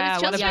 say. Well, Yeah, I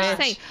was what just a about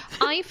to bitch. say.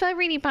 I felt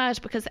really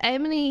bad because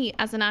Emily,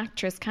 as an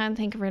actress, can't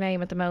think of her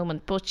name at the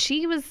moment, but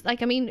she was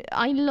like, I mean,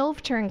 I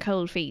loved her in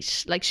Cold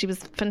Feet. Like, she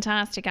was a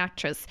fantastic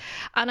actress,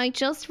 and I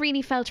just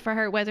really felt for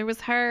her. Whether it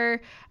was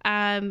her,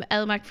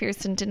 Elle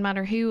Macpherson, didn't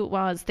matter who it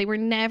was, they were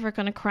never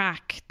going to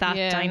crack that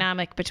Yeah.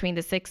 dynamic between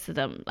the six of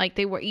them. Like,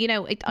 they were,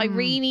 I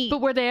really. But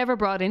were they ever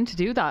brought in to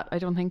do that? I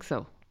don't think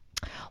so.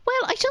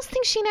 Well, I just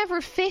think she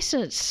never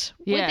fitted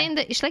Yeah. within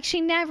the. Like,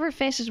 she never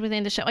fitted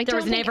within the show. There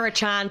was never a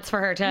chance for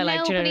her to,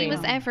 like, do you know what I Nobody mean?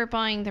 was ever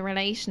buying the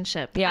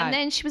relationship. Yeah. And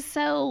then she was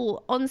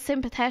so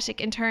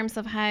unsympathetic in terms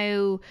of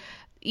how,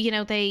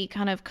 they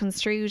kind of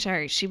construed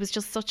her. She was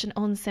just such an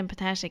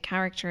unsympathetic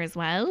character as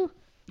well.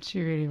 She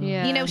really was.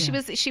 Yeah.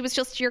 She was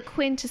just your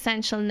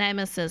quintessential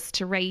nemesis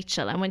to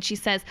Rachel. And when she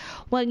says,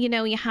 well,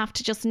 you have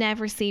to just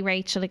never see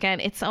Rachel again,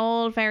 it's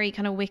all very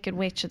kind of Wicked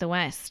Witch of the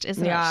West,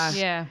 isn't Yeah. it?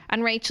 Yeah.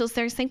 And Rachel's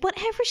there saying,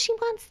 whatever she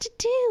wants to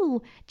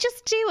do,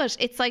 just do it.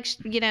 It's like,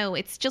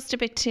 it's just a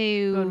bit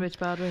too... Good witch,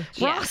 bad witch.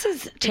 Yeah.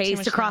 Ross's Bit too taste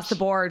much across the that.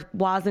 board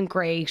wasn't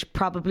great,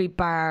 probably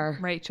bar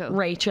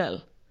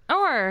Rachel.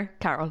 Or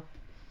Carol.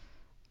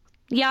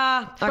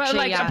 Yeah, actually,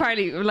 Well, yeah.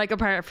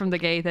 apart from the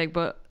gay thing,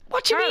 but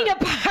What do you mean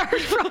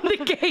apart from the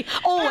gay?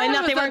 Oh, and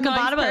that they weren't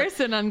compatible. Nice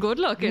person and good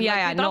looking. Yeah, Like,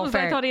 yeah, that no, was,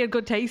 fair. I thought he had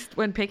good taste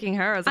when picking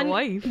her as a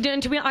wife.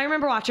 And to be, I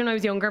remember watching when I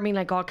was younger, being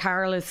like, God,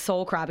 Carol is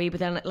so crabby. But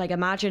then, like,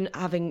 imagine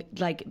having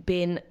like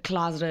been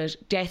closeted,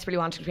 desperately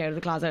wanting to be out of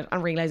the closet,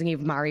 and realizing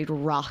you've married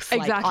Ross.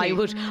 Like, Exactly. I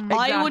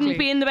Exactly. wouldn't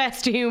be in the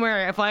best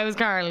humour if I was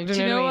Carol. Do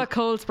you know what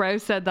Cole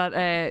Sprouse said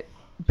that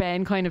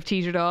Ben kind of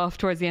teetered off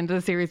towards the end of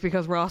the series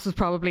because Ross was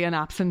probably an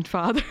absent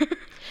father.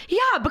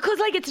 Yeah, because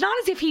like it's not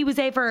as if he was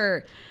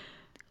ever.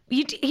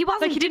 He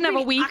wasn't. Like, he didn't have a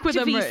really week with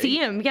him, actively or- see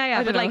him. Yeah, yeah.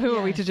 I don't but know, like, who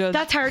are we to judge?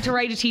 That's hard to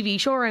write a TV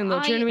show around,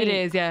 though. Do you know what I It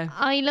mean? is, yeah.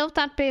 I love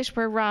that bit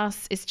where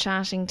Ross is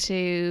chatting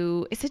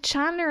to, is it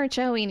Chandler or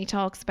Joey? And he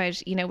talks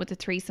about, with the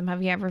threesome,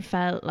 have you ever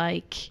felt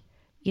like,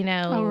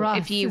 Ross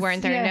if you is-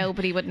 weren't there, yeah.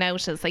 nobody would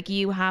notice. Like,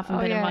 you haven't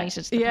been yeah.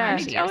 invited to the Yeah.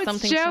 party Oh, or it's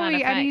something to that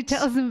Joey, and he effect.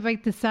 tells him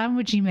about the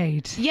sandwich he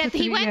made. Yeah, For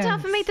he 3 went years.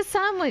 off and made the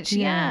sandwich.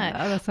 Yeah.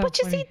 Yeah, Oh, that's so but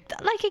you funny. see,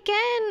 like,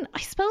 again,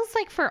 I suppose,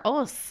 like, for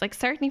us, like,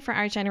 certainly for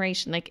our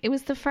generation, like, it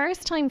was the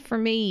first time for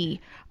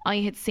me I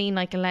had seen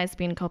like a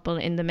lesbian couple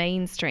in the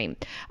mainstream,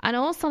 and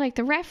also like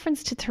the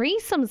reference to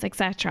threesomes,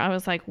 etc. I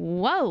was like,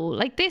 whoa,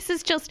 like this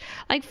is just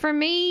like, for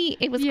me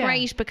it was Yeah.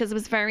 great because it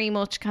was very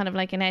much kind of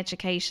like an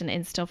education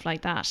in stuff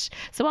like that.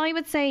 So I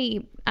would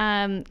say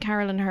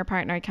Carol and her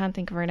partner, I can't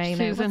think of her name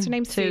now. What's Susan. her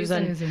name?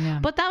 Susan, yeah.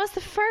 But that was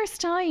the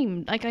first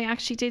time like I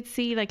actually did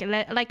see like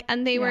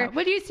and they Yeah. were.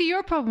 Well, you see,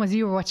 your problem was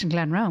you were watching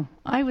Glenroe.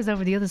 I was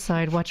over the other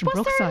side watching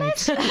Was there a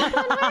Brookside. lesbian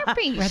couple in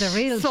Heartbeat? Where the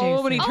real So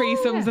juice many is.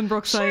 threesomes in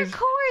Brookside. Sure, of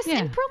course, Yeah.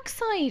 in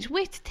Brookside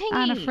with Thingy.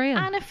 Anna Friel.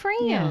 Anna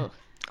Friel. Yeah.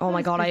 Oh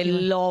my God, I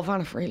love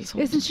Anna Friel. So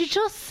Isn't she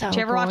just so Did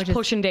you ever watch gorgeous?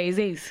 Pushing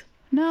Daisies?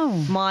 No.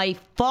 My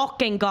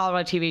fucking God,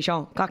 what a TV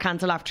show. Got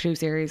cancelled after 2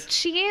 series.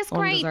 She is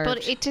great, but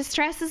Undeserved. it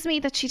distresses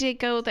me that she did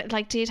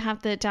did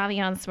have the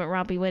dalliance with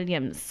Robbie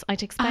Williams.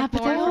 I'd expect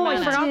but more they from all I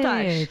Anna. forgot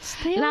that. did.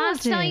 They all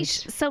Last did. night,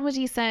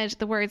 somebody said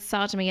the word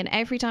sodomy, and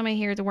every time I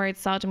hear the word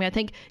sodomy, I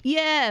think,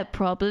 yeah,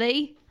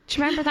 probably. Do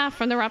you remember that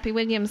from the Robbie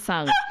Williams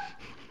song?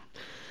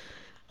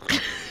 Do you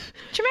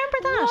remember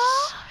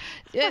that?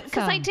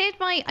 Because I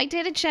song?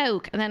 did a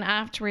joke, and then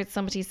afterwards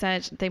somebody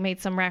said they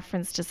made some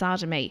reference to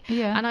sodomy.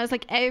 Yeah. And I was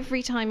like,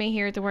 every time I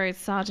hear the word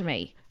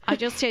sodomy, I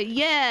just hear,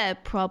 yeah,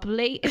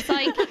 probably. It's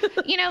like,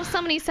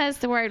 somebody says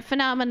the word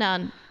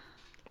phenomenon,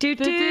 Do,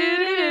 do, do,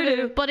 do,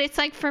 do. but it's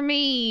like, for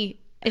me,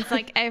 It's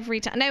like every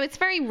time. Now, it's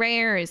very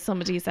rare as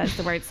somebody says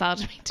the word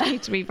sodomy to me,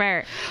 to be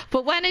fair.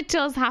 But when it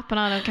does happen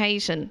on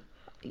occasion,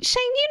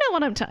 Shane, you know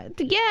what I'm talking.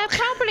 Yeah,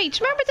 probably. Do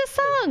you remember the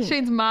song?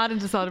 Shane's mad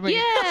into sodomy.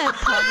 Yeah,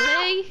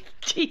 probably.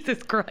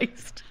 Jesus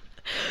Christ.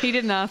 He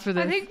didn't ask for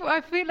this.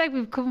 I feel like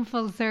we've come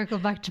full circle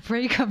back to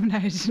pre-cum now.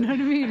 Do you know what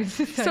I mean? It's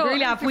just So,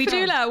 really have. We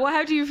do.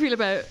 how do you feel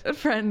about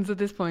Friends at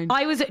this point?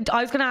 I was going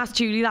to ask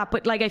Julie that,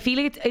 but like I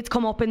feel like it's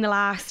come up in the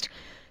last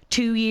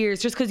 2 years,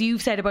 just because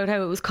you've said about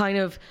how it was kind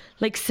of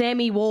like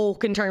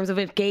semi-woke in terms of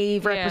it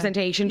gave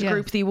representation to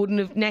groups that you wouldn't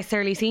have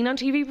necessarily seen on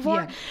TV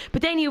before.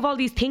 But then you have all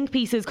these think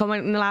pieces come out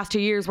in the last 2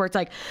 years where it's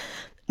like,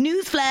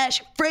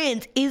 newsflash,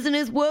 Friends isn't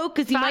as woke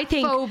as you might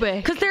think.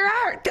 Because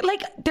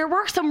there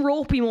were some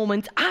ropey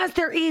moments, as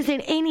there is in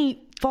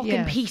any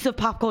fucking piece of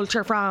pop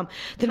culture from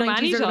the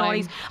 90s or the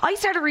 90s. I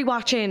started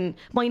rewatching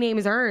My Name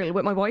is Earl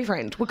with my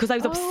boyfriend because I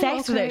was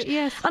obsessed with it.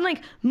 Yes. And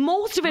like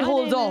most of it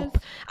holds up,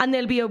 and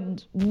there'll be a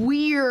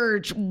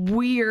weird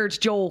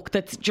joke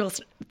that's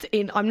just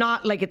in. I'm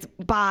not like it's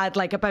bad,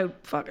 like about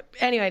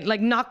anyway,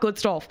 like not good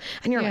stuff.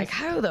 And you're like,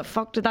 how the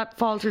fuck did that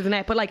fall through the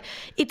net? But like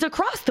it's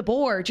across the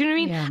board. Do you know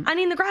what I mean? Yeah. And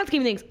in the grand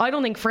scheme of things, I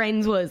don't think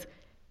Friends was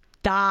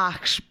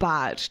that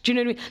bad. Do you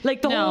know what I mean?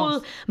 Like the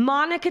whole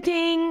Monica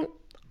thing.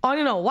 I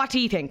don't know. What do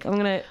you think? I'm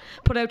going to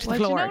put out to the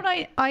floor. Do you know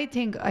what I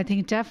think? I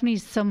think definitely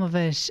some of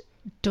it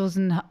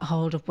doesn't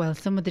hold up well.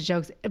 Some of the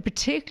jokes,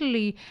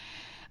 particularly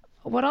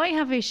what I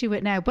have issue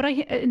with now, but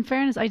in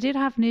fairness, I did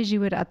have an issue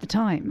with it at the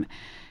time,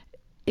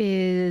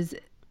 is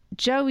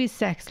Joey's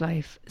sex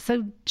life.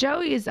 So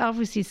Joey is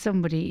obviously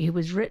somebody who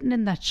was written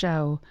in that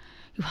show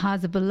who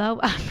has a below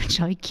average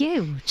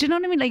IQ. Do you know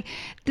what I mean?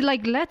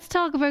 Like let's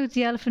talk about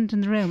the elephant in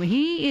the room.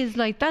 He is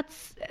like,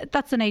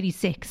 that's an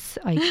 86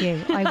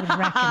 IQ, I would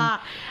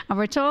reckon. And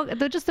we're talking,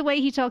 just the way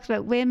he talks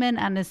about women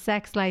and his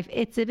sex life,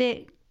 it's a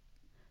bit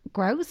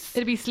gross.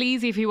 It'd be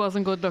sleazy if he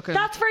wasn't good looking.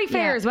 That's very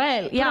fair as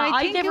well. Yeah,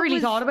 I never really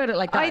thought about it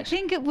like that. I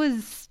think it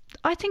was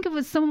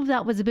some of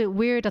that was a bit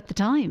weird at the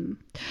time.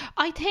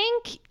 I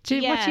think.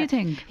 What do you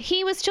think?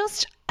 He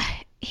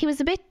was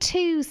a bit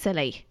too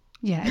silly.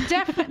 Yeah,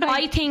 definitely.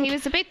 I think he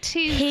was a bit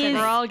too silly.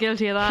 We're all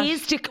guilty of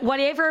that.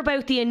 Whatever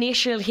about the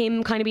initial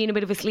him kind of being a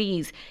bit of a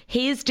sleaze,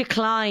 his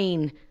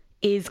decline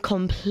is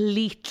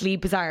completely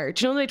bizarre.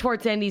 Do you know that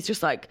towards the end he's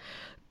just like,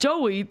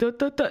 Joey,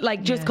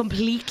 just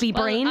completely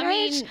brain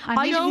dead.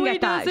 I didn't get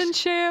that. Doesn't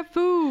share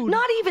food.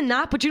 Not even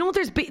that, but you know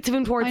there's bits of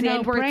him towards the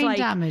end where it's like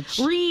damage.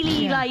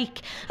 Really like,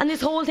 and this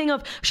whole thing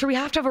of should we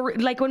have to have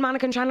like when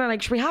Monica and Chandler are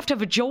like, should we have to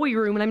have a Joey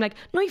room? And I'm like,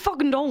 no, you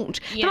fucking don't.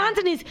 The man's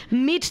in his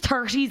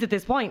mid-30s at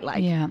this point,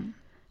 like. Yeah.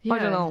 I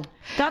don't know.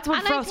 That's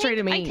what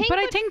frustrated me.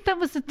 I think that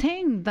was the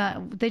thing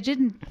that they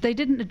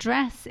didn't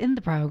address in the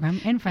programme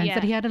in Friends,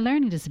 that he had a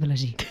learning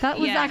disability. That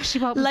was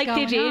actually what was going on.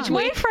 Like they did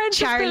My friend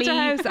just built a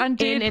house and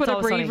did put a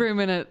breed room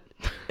in it.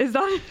 Is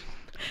that?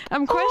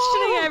 I'm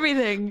questioning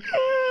everything.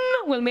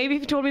 Well, maybe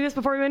if you told me this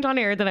before we went on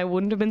air, then I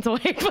wouldn't have been so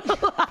hateful.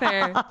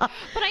 Fair. But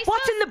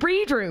what's in the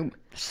breed room?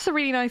 It's just a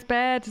really nice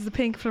bed. There's a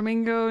pink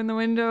flamingo in the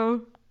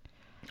window.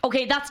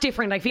 Okay, that's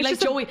different. I feel like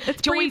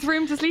Joey's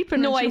room to sleep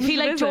in. No, I feel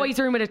like Joey's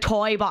room with a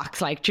toy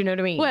box. Like, do you know what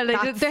I mean? Well,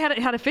 they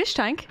had a fish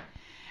tank.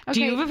 Okay,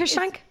 do you have a fish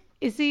tank?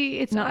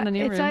 It's not in the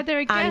new room. It's either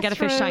a guest get a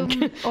fish room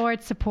tank. or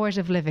it's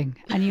supportive living,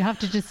 and you have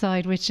to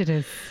decide which it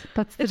is.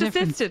 That's the difference.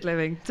 It's assisted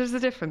living. There's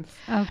a difference.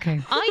 Okay.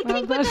 I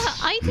think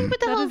with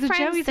the whole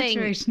Friends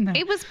thing, then.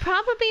 it was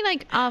probably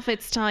like of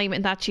its time,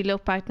 in that you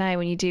look back now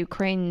and you do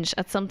cringe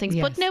at some things,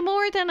 but no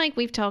more than like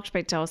we've talked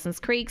about Dawson's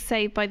Creek,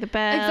 Saved by the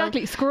Bell,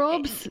 exactly.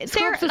 Scrubs.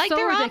 They're so off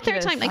their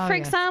ridiculous. time. Like for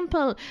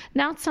example,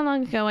 not so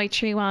long ago, I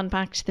threw on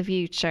Back to the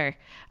Future.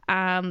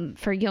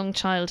 For a young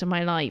child in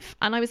my life,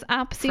 and I was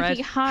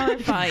absolutely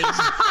horrified.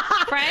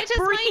 Fred is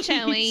my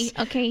Joey.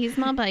 Okay, he's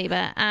my baby.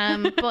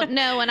 But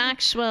no, an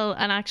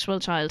actual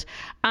child.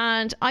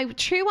 And I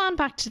threw on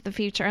Back to the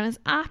Future, and I was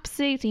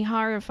absolutely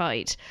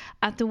horrified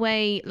at the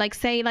way, like,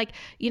 say, like,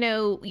 you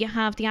know, you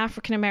have the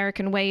African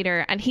American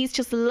waiter, and he's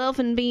just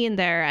loving being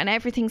there, and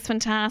everything's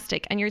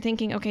fantastic, and you're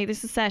thinking, okay,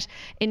 this is set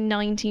in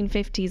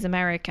 1950s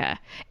America.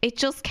 It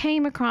just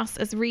came across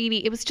as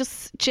really, it was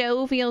just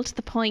jovial to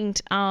the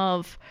point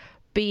of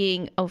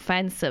being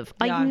offensive.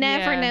 I'd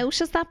never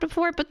noticed that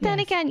before, but then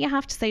again, you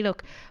have to say,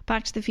 look,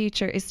 Back to the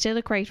Future is still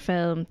a great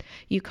film.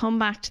 You come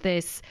back to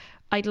this,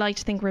 I'd like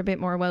to think we're a bit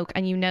more woke,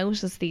 and you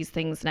notice these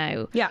things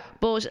now. Yeah.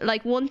 But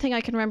like one thing I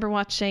can remember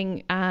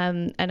watching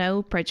an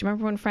Oprah. Do you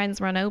remember when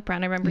Friends were on Oprah?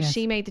 And I remember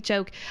she made the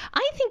joke,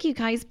 I think you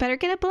guys better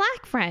get a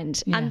black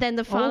friend. Yeah. And then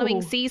the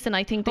following season,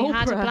 I think they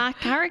had a black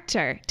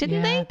character,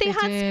 didn't they? They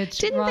had,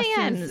 didn't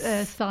Ross's,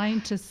 they?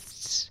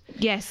 Scientist.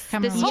 Yes.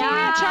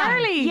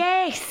 Charlie.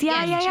 Yes.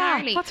 Yeah.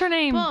 Charlie. What's her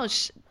name?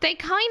 But they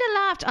kind of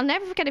laughed. I'll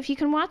never forget. If you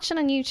can watch it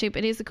on YouTube,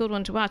 it is a good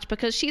one to watch,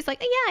 because she's like,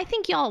 yeah, I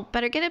think y'all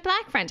better get a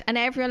black friend, and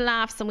everyone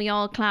laughs and we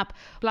all clap.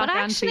 But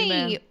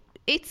actually,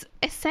 it's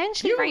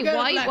essentially very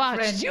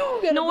whitewashed.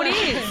 No, it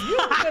is.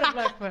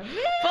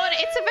 But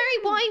it's a very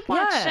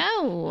whitewashed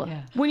show.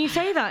 Yeah. When you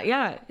say that,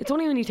 yeah, it's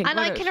only when you think And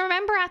about I it. can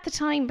remember at the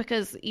time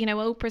because, you know,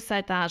 Oprah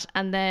said that,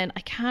 and then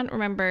I can't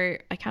remember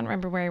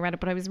where I read it,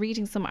 but I was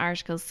reading some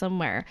articles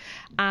somewhere,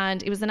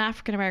 and it was an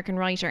African American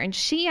writer, and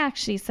she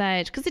actually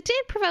said, because it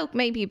did provoke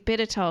maybe a bit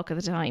of talk at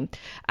the time,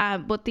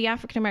 but the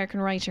African American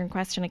writer in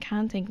question, I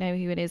can't think now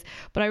who it is,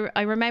 but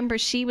I remember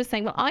she was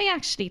saying, well, I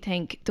actually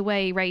think the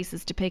way race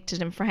is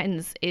depicted in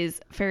Friends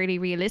is fairly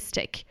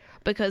realistic.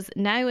 Because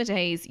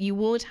nowadays you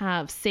would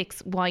have 6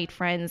 white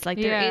friends. Like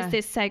there is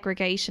this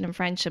segregation in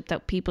friendship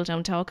that people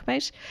don't talk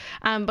about.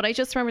 But I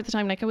just remember at the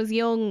time, like I was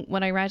young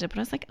when I read it, but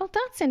I was like, oh,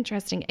 that's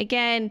interesting.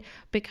 Again,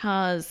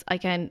 because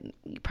again,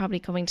 probably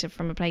coming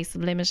from a place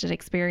of limited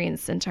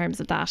experience in terms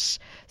of that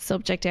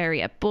subject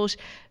area. But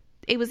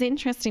it was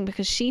interesting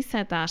because she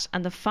said that,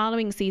 and the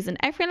following season,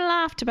 everyone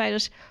laughed about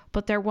it,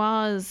 but there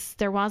was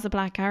a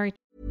black character.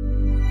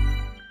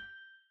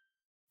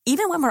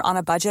 Even when we're on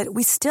a budget,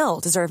 we still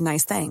deserve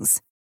nice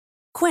things.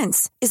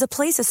 Quince is a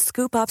place to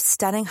scoop up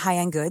stunning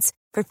high-end goods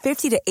for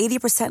 50 to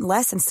 80%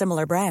 less than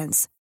similar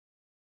brands.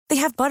 They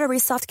have buttery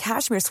soft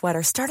cashmere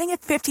sweaters starting at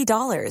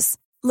 $50,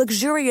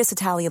 luxurious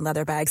Italian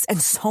leather bags,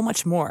 and so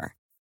much more.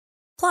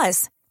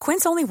 Plus,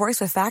 Quince only works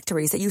with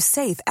factories that use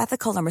safe,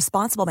 ethical, and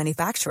responsible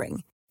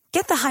manufacturing.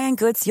 Get the high-end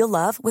goods you'll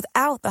love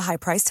without the high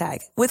price tag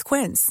with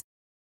Quince.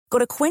 Go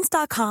to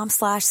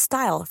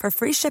quince.com/style for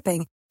free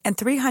shipping and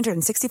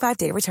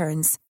 365-day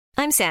returns.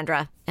 I'm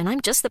Sandra, and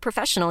I'm just the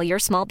professional your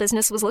small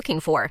business was looking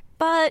for.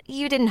 But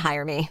you didn't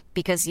hire me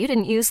because you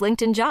didn't use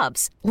LinkedIn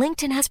Jobs.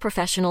 LinkedIn has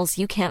professionals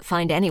you can't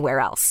find anywhere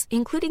else,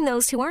 including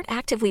those who aren't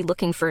actively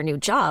looking for a new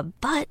job,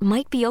 but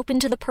might be open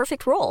to the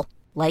perfect role,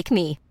 like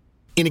me.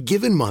 In a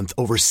given month,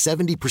 over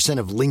 70%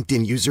 of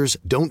LinkedIn users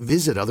don't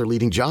visit other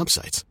leading job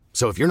sites.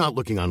 So if you're not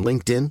looking on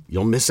LinkedIn,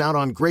 you'll miss out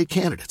on great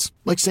candidates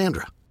like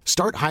Sandra.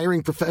 Start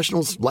hiring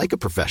professionals like a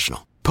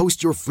professional.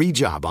 Post your free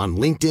job on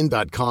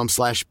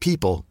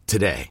linkedin.com/people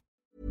today.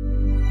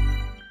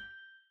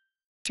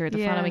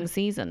 The following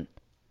season.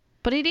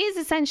 But it is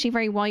essentially a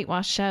very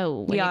whitewashed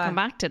show when you come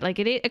back to it. Like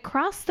it is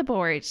across the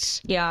board.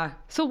 Yeah.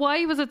 So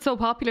why was it so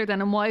popular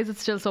then, and why is it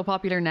still so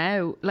popular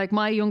now? Like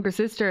my younger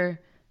sister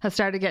has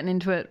started getting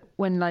into it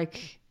when,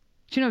 like,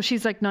 you know,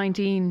 she's like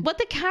 19. But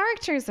the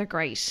characters are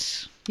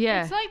great.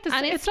 Yeah. It's like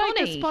And it's it's like the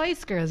funny.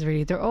 Spice Girls,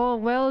 really. They're all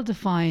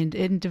well-defined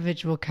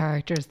individual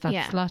characters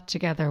that slot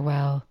together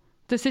well.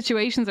 The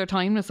situations are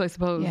timeless, I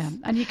suppose. Yeah,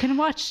 and you can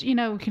watch,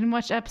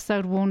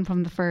 episode 1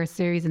 from the first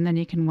series, and then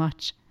you can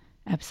watch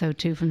episode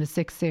 2 from the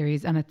 6th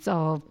series, and it's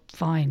all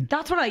fine.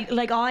 That's what I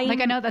like. I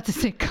know that's a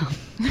sitcom.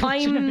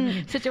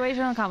 I'm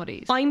Situational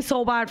comedies. I'm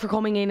so bad for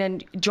coming in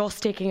and just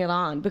sticking it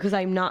on because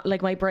I'm not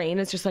like, my brain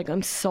is just like,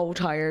 I'm so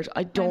tired.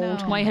 I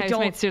don't. My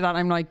housemates do that.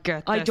 I'm like,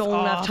 get this I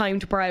don't have off.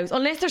 time to browse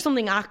unless there's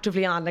something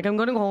actively on. Like I'm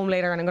going to go home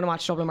later and I'm going to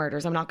watch Dublin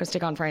Murders. I'm not going to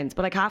stick on Friends.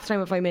 But like half the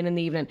time if I'm in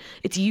the evening,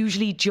 it's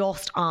usually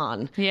just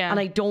on. Yeah.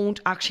 And I don't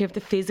actually have the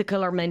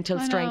physical or mental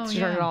strength to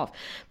turn it off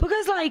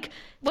because like,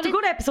 it's a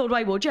good episode.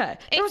 Why would you?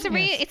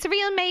 It's a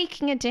real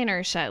making a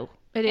dinner show.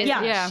 It is.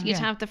 Yeah. You'd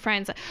have the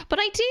friends. But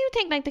I do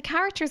think like the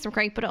characters were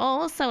great, but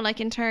also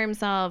like in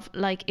terms of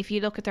like if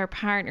you look at their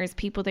partners,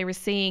 people they were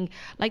seeing,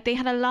 like they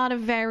had a lot of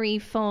very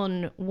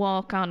fun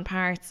walk-on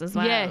parts as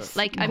well. Yes.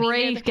 Like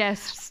great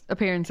guest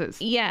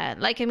appearances. Yeah.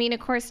 Like I mean, of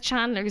course,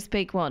 Chandler's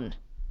big one.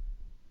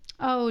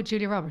 Oh,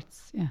 Julia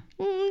Roberts. Yeah.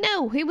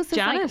 No, who was his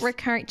Janice? like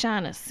recurrent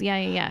Janice?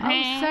 Yeah.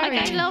 Oh, sorry.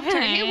 Like, I loved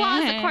her. Who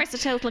was, of course, a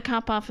total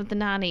cop off of the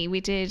nanny.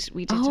 We did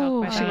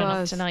talk about she her up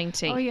was. to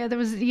 90. Oh yeah, that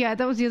was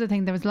the other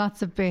thing. There was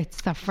lots of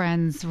bits that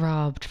Friends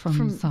robbed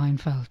from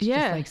Seinfeld.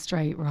 Yeah. Just like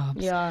straight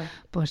robs. Yeah.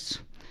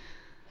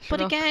 But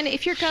again,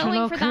 if you're going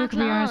Sherlock for that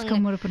Holmes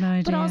come long, up with an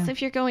idea. but also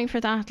if you're going for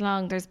that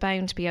long, there's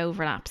bound to be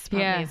overlaps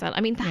probably as well.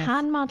 I mean, the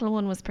hand model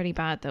one was pretty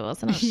bad though,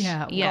 wasn't it?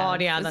 Yeah. God,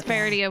 yeah, It was that's-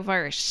 fairly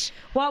overt.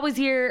 What was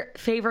your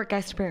favourite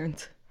guest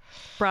appearance?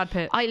 Brad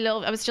Pitt. I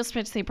was just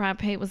about to say Brad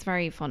Pitt was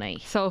very funny.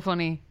 So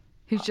funny.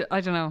 He's I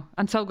don't know.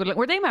 And so good.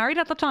 Were they married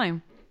at the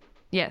time?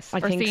 Yes. I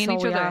or think seeing so,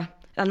 each other. yeah.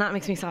 And that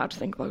makes me sad to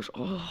think about.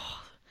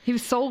 Oh. He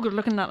was so good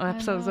looking in that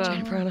episode as well.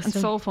 Jennifer And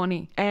Aniston. so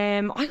funny.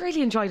 I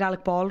really enjoyed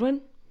Alec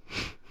Baldwin.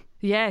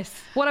 Yes.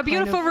 What a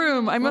beautiful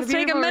room. I must take a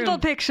beautiful mental room.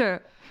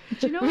 picture.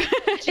 Do you know?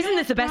 Isn't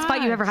this the best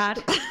fight you've ever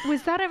had?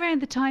 Was that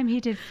around the time he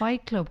did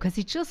Fight Club? Because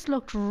he just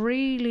looked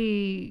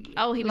really.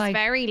 Oh, he was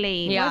very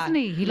lean. Wasn't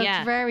he? He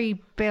looked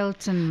very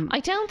built and.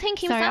 I don't think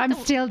he Sorry, was. I'm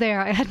still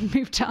there. I hadn't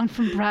moved on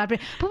from Brad. But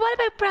what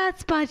about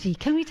Brad's body?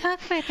 Can we talk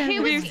about that?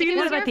 Who was, you seen who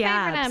what was about your the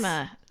favourite, abs?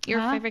 Emma? Your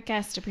Huh? favourite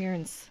guest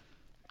appearance?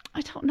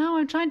 I don't know.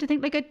 I'm trying to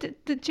think.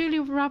 Like the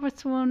Julia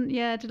Roberts one,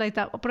 yeah, I did like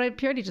that. But I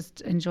purely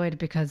just enjoyed it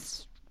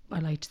because I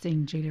liked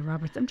seeing Julia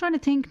Roberts. I'm trying to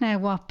think now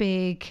what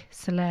big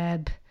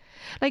celeb.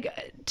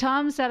 Like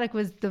Tom Selleck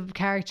was the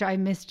character I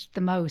missed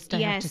the most. I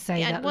have to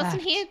say that.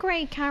 Wasn't he a left.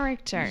 great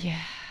character? Yeah.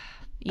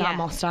 That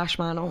mustache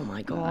man. Oh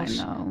my gosh.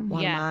 I know.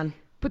 What a man.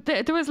 But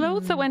there was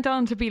loads that went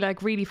on to be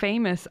like really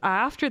famous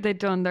after they'd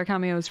done their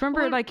cameos.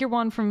 Remember like your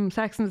one from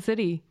Sex and the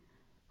City?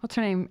 What's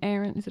her name?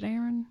 Erin? Is it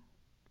Erin?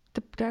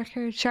 the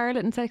dark-haired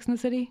Charlotte in Sex and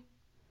the City.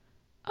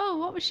 Oh,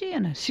 what was she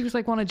in it? She was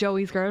like one of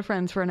Joey's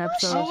girlfriends for an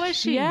episode. Oh, was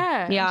she?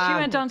 Yeah. Yeah. She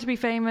went on to be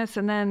famous,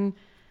 and then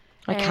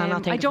I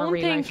cannot think of her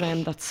real life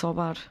name. That's so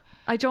bad.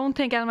 I don't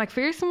think Elle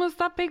Macpherson was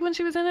that big when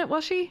she was in it,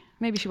 was she?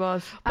 Maybe she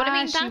was. But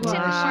I mean, that didn't work.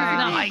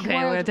 I'm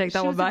going to take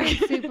that one back.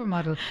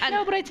 Supermodel.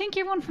 No, but I think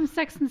your one from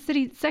Sex and the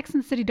City. Sex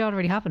and the City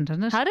already happened,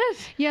 didn't it? Had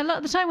it? Yeah, a lot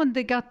of the time when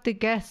they got the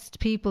guest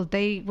people,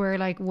 they were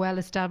like well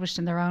established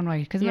in their own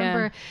right. Because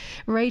remember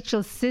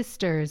Rachel's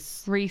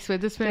sisters, Reese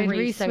Witherspoon,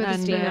 Reese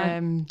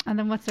and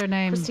then what's their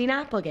name? Christine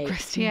Applegate.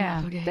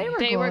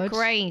 They were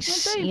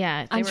great.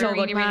 Yeah, they were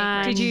really,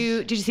 really great.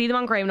 Did you see them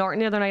on Graham Norton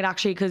the other night?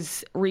 Actually,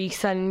 because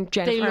Reese and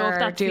Jennifer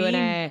are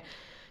doing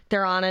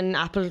they're on an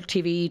Apple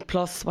TV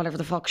Plus, whatever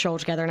the fuck show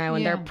together now,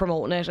 and they're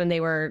promoting it.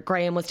 And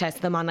Graham was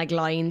testing them on like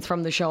lines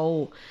from the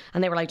show,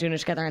 and they were like doing it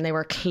together, and they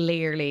were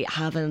clearly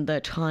having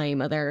the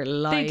time of their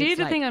lives. They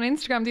did a thing on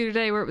Instagram the other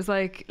day where it was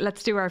like,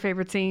 let's do our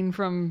favourite scene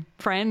from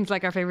Friends,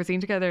 like our favourite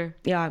scene together.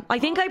 Yeah, I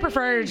think I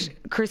preferred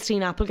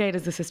Christine Applegate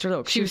as the sister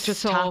though. She was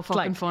just so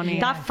fucking funny.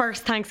 That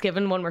first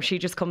Thanksgiving one where she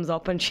just comes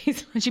up and she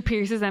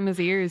pierces Emma's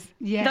ears.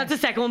 Yeah, that's the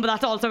second one, but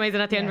that's also amazing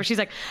at the end where she's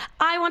like,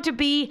 I want to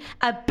be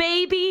a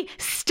baby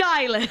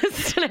stylist.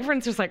 And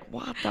everyone's just like,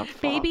 what the fuck?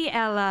 Baby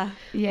Ella.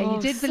 Yeah,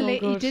 you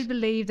did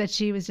believe that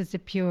she was just a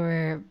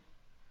pure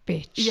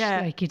bitch.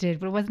 Yeah, like you did,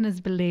 but it wasn't as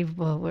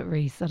believable with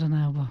Reese. I don't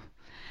know,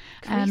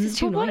 but Reese is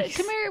too nice.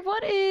 Come here.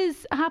 What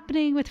is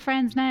happening with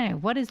Friends now?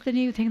 What is the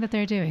new thing that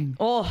they're doing?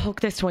 Oh,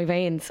 hook this to my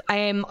veins.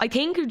 I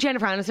think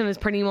Jennifer Aniston is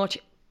pretty much.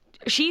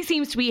 She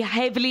seems to be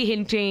heavily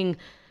hinting.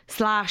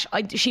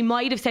 She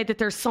might have said that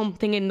there's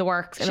something in the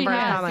works. In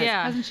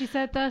Hasn't she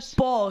said that?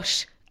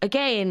 But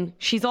again,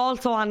 she's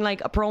also on like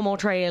a promo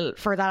trail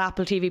for that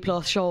Apple TV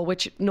Plus show,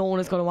 which no one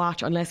is going to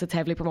watch unless it's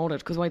heavily promoted,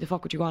 because why the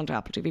fuck would you go on to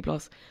Apple TV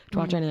Plus to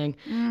watch anything?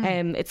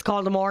 It's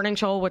called The Morning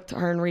Show with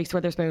her and Reese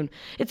Witherspoon.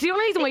 It's the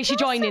only reason why she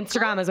joined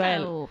Instagram as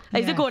well.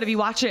 Is it good? Have you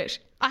watched it?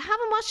 I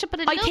haven't watched it,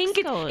 but I think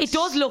it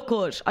does look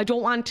good. I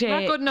don't want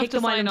to kick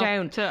them while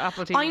down. To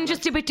Apple TV I'm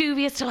just a bit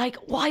dubious to like,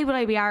 why would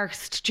I be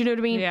arsed? Do you know what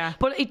I mean? Yeah.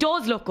 But it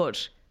does look good.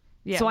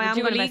 Yeah. So I am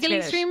going to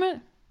legally stream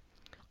it.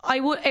 I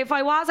would, if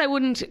I was, I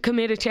wouldn't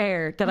commit a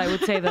chair that I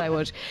would say that I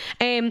would.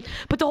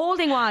 But the whole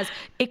thing was,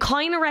 it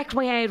kind of wrecked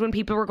my head when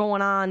people were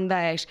going on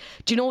that,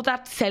 do you know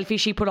that selfie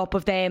she put up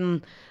of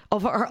them,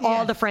 of her,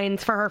 all the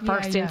friends for her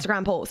first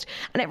Instagram post?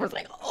 And everyone's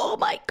like, oh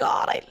my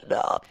God, I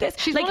love this.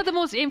 She's like, one of the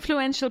most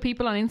influential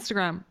people on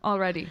Instagram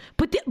already.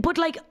 But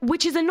like,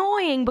 which is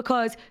annoying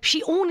because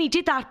she only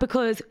did that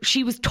because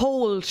she was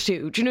told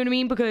to. Do you know what I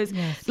mean? Because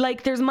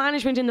like, there's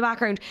management in the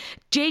background.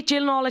 Jake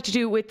Gyllenhaal had to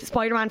do with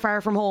Spider-Man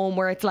Far From Home,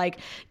 where it's like,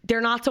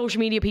 they're not social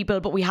media people,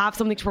 but we have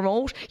something to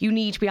promote. You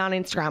need to be on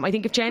Instagram. I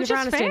think if Jennifer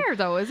Aniston... Which is fair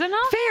though, is it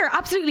not? Fair,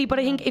 absolutely. But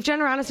I think if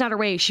Jennifer Aniston had her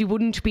way, she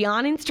wouldn't be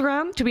on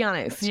Instagram, to be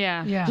honest.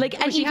 Yeah. Like,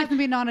 and she hasn't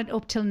been on it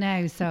up till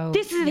now, so...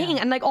 This is the thing.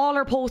 And like all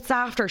her posts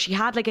after, she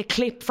had like a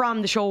clip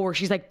from the show where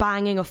she's like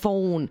banging a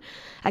phone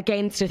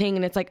against a thing,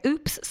 and it's like,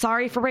 oops,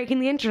 sorry for breaking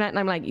the internet. And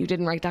I'm like, you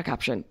didn't write that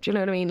caption. Do you know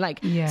what I mean?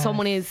 Like,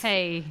 someone is...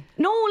 Hey.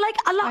 No, like,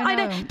 a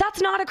lot...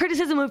 that's not a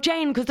criticism of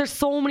Jane, because there's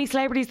so many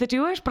celebrities that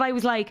do it, but I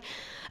was like...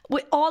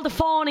 with all the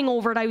fawning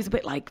over it, I was a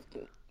bit like,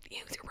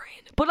 use your brain.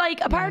 But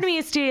like, a part of me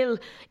is still,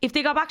 if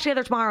they got back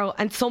together tomorrow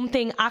and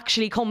something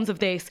actually comes of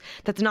this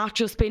that's not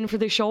just been for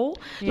the show,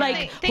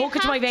 like, hook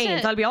it to my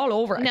veins, I'll be all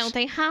over it. No,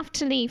 they have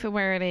to leave it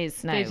where it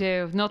is now. They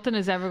do. Nothing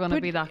is ever going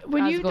to be that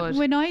good.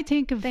 When I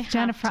think of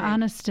Jennifer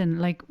Aniston,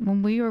 like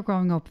when we were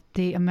growing up,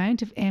 the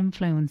amount of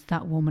influence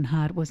that woman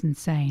had was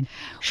insane.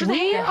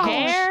 We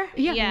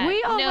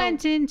all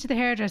went into the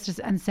hairdressers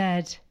and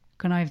said,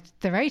 can I have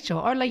the Rachel?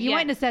 Or like, you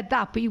mightn't have said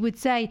that, but you would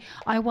say,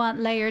 I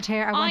want layered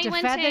hair, I want a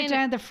feather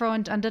down the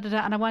front, and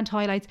and I want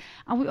highlights.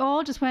 And we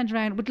all just went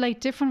around with like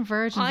different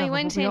versions of it.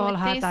 Went we in all with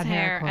had this that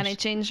hair and a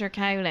ginger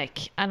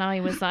cowlick, and I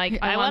was like,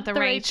 I want the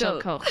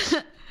Rachel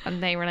cut.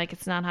 And they were like,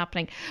 it's not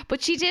happening.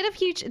 But she did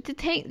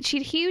she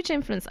had huge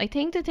influence. I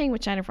think the thing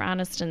with Jennifer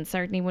Aniston,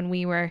 certainly when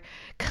we were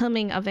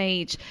coming of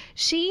age,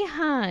 she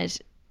had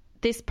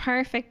this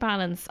perfect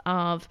balance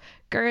of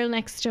girl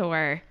next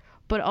door,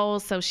 but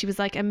also she was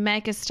like a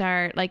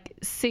megastar, like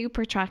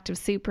super attractive,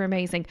 super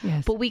amazing.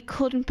 Yes. But we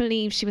couldn't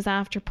believe she was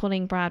after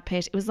pulling Brad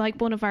Pitt. It was like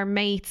one of our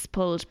mates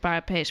pulled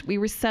Brad Pitt. We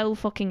were so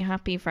fucking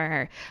happy for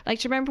her. Like,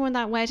 do you remember when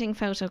that wedding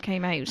photo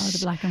came out? Oh, the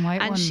black and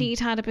white one. And she'd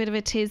had a bit of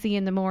a tizzy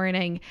in the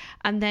morning,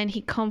 and then he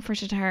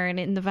comforted her, and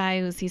in the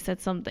vows he said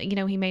something, you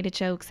know, he made a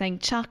joke saying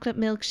chocolate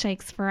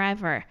milkshakes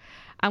forever.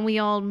 And we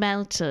all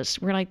melted.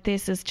 We're like,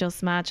 this is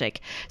just magic.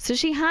 So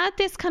she had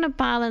this kind of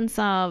balance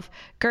of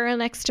girl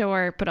next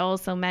door, but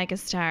also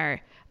megastar.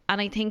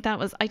 And I think that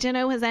was, I don't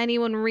know, has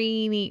anyone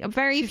really,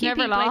 very few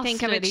people I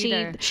think have achieved.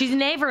 Either. She's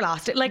never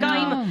lost it. Like,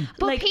 I'm,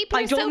 but like, people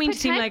I don't so mean to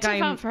seem like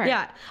I'm,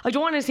 I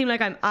don't want to seem like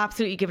I'm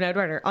absolutely giving out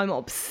about her.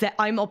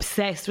 I'm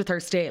obsessed with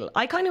her still.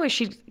 I kind of wish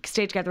she'd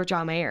stayed together with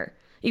John Mayer.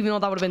 Even though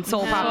that would have been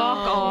so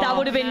that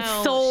would have been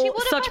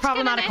such a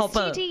problematic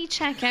couple. STD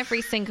check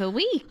every single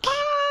week.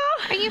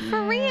 Are you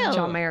for real?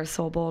 John Mayer's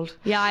so bold.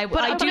 Yeah,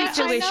 I do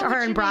still wish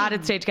her and Brad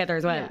had stayed together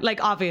as well.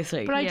 Like,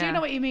 obviously. But I do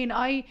know what you mean.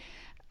 I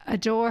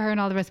adore her and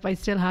all the rest, but I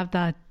still have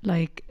that,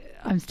 like,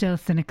 I'm still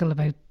cynical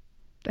about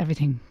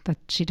everything that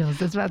she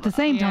does as well at the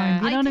same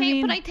time. You know what I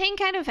mean? But I think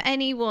out of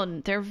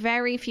anyone, there are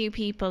very few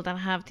people that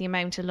have the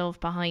amount of love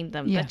behind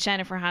them that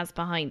Jennifer has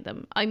behind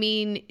them. I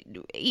mean,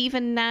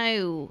 even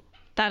now,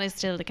 that is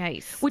still the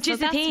case. Which is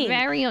the thing.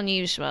 That's very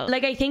unusual.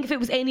 Like, I think if it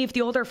was any of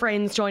the other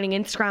friends joining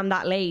Instagram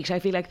that late, I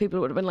feel like people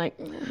would have been like,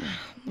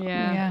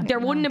 there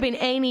wouldn't have been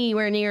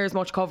anywhere near as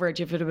much coverage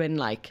if it had been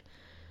like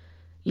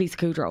Lisa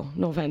Kudrow.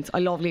 No offense, I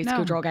love Lisa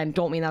Kudrow again.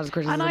 Don't mean that as a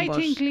criticism. And I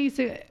think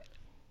Lisa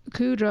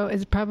Kudrow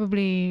is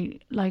probably,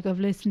 like, I've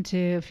listened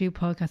to a few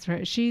podcasts for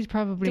her. She's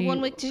probably the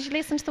one with. Did you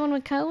listen to the one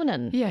with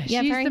Conan? Yeah,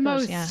 she's very the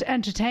good, most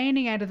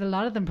entertaining out of a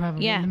lot of them,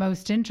 probably. And the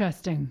most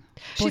interesting.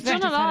 She's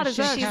done a lot as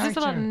well. She's just a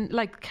lot of,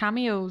 like,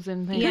 cameos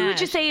and things. Who would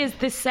you say is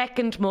the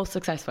second most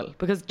successful?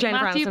 Because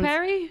Jennifer Matthew Aniston's...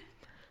 Perry.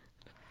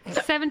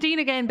 17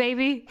 again,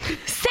 baby.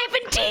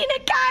 17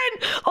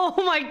 again!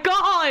 Oh my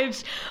god!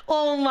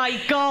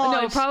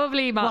 No,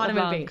 probably Matt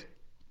LeBlanc.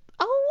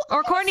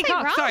 Or Courtney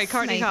Cox. Sorry,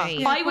 Courtney Cox.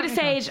 Yeah, I would have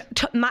said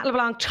Matt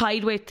LeBlanc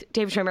tied with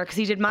David Schwimmer because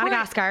he did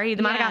Madagascar. He had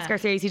the Madagascar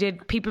series. He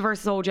did People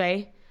vs.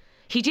 OJ.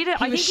 He did it.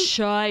 He was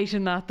shite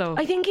in that, though.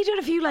 I think he did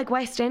a few like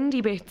West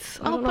Endy bits.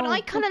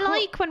 I kind of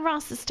like when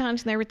Ross is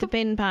standing there with the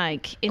bin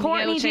bag in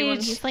Courtney the OJ one.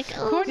 did. He's like,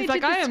 Courtney oh,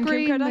 did I am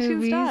Kim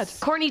Kardashian's dad.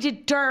 Courtney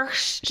did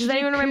Dirt. Does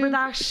anyone remember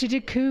that? She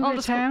did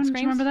Cougar Town. Do you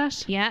remember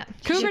that? yeah.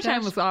 Cougar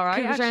Town was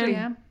alright, actually.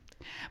 Yeah.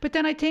 But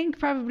then I think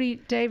probably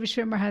David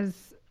Schwimmer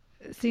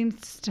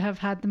seems to have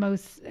had the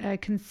most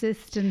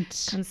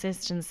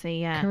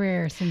consistency,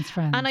 career since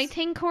Friends. And I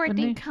think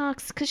Courtney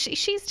Cox, because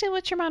she's still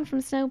with your man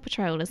from Snow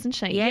Patrol, isn't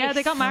she? Yeah,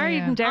 they got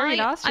married in Derry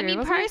last year. I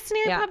mean,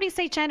 personally, I'd probably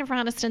say Jennifer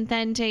Aniston,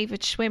 then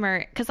David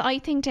Schwimmer, because I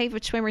think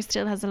David Schwimmer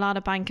still has a lot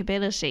of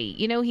bankability.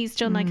 You know, he's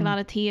done like a lot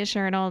of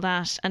theatre and all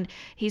that, and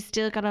he's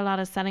still got a lot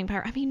of selling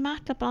power. I mean,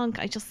 Matt LeBlanc,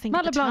 I just think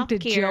Matt LeBlanc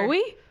did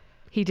Joey.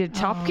 He did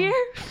Top Gear.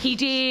 He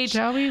did.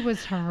 Joey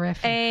was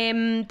horrific.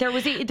 There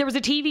was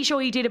a TV show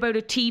he did about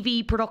a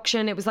TV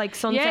production. It was like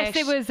Sunset. Yes,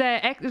 it was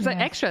like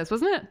extras,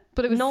 wasn't it?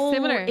 But it was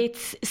similar.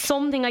 It's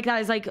something like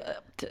that. It's like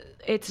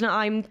it's not.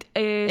 I'm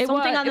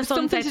something on the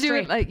something Sunset to do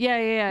with, like,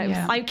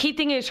 yeah. I keep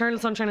thinking Eternal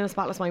Sunshine of the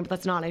Spotless Mind, but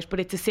that's not it. But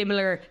it's a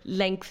similar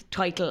length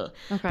title.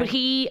 Okay. But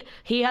he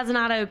hasn't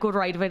had a good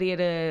ride of it. He had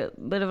a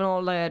bit of an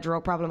old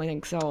drug problem, I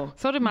think. So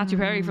did Matthew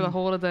Perry for the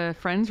whole of the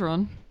Friends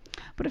run.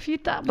 But if you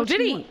that, did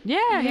he?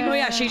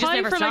 Yeah, she just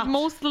never for stopped. like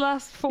most of the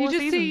last 4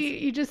 seasons.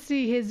 You just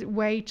see his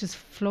weight just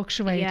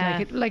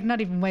fluctuate. Like not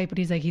even weight, but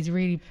he's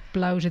really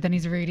bloated, then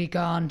he's really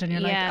gone, and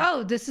you're like,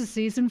 oh, this is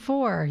season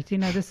 4. You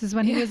know, this is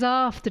when he was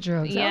off the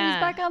drugs. Yeah. Oh,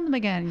 he's back on them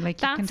again. Like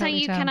that's how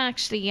you can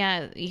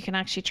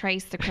actually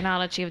trace the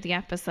chronology of the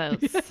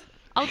episodes.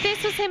 Oh,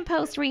 this was him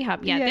post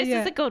rehab. This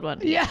is a good one.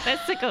 Yeah,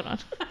 this is a good one.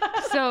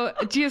 So,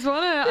 do you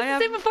want to? This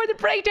is him before the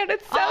breakdown.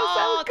 It's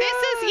so good.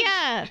 This is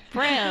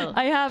brilliant.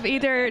 I have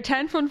either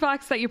 10 fun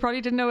facts that you probably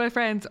didn't know about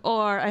Friends,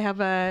 or I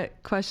have a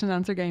question and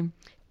answer game.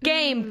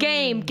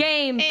 Interactive.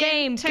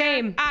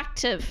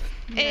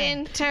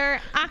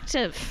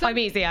 I'm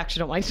easy, actually,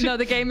 don't mind. No,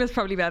 the game is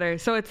probably better.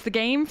 So it's the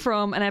game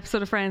from an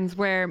episode of Friends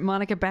where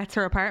Monica bets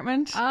her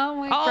apartment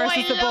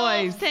versus the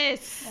boys.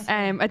 This.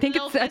 I think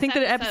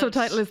the episode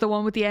title is the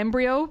one with the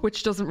embryo,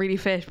 which doesn't really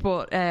fit,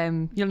 but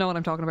you'll know what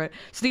I'm talking about.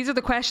 So these are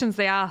the questions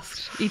they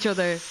asked each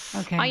other.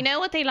 Okay. I know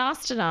what they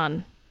lost it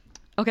on.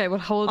 Okay, well,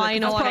 hold it. I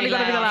know. That's probably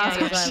going to be the last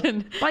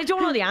question. But I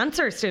don't know the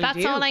answer still.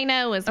 That's all I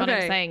know is what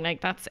I'm saying.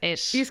 Like, that's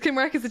it. You can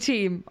work as a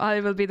team. I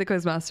will be the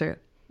quizmaster.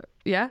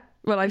 Yeah?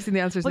 Well, I've seen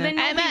the answers now.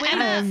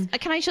 Emma,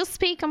 can I just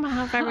speak on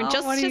behalf of everyone?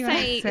 Just to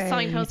say,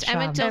 signpost,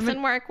 Emma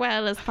doesn't work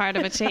well as part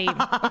of a team.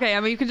 Okay,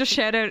 Emma, you can just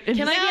shout out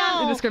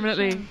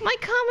indiscriminately. My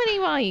comedy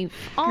wife,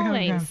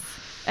 always.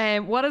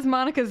 What is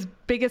Monica's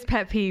biggest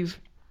pet peeve?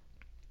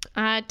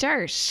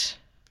 Dirt.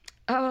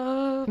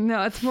 No,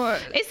 it's more.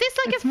 Is this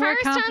like a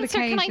first answer?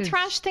 Can I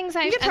thrash things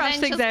out? You can thrash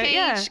things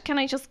out, Can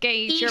I just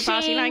gauge your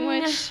body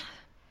language?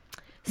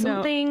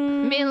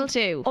 Something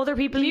mildew. Other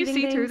people you using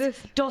see things, through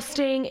this?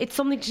 Dusting. It's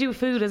something to do with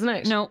food, isn't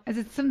it? No. Is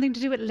it something to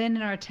do with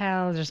linen or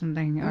towels or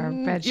something, or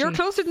bed sheets? You're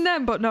closer than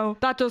them, but no,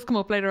 that does come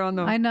up later on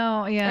though. I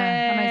know,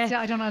 yeah. And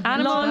I don't know if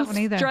animals that one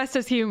either. dressed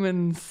as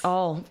humans.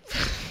 Oh,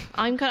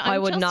 I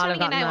would not have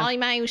gotten that.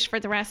 I'm out for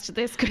the rest of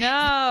this.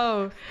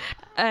 No.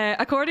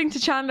 According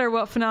to Chandler,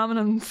 what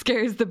phenomenon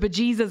scares the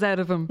bejesus out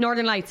of him?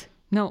 Northern Lights.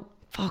 No.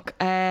 Fuck.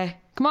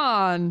 Come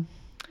on.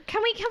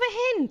 Can we have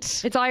a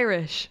hint? It's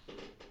Irish.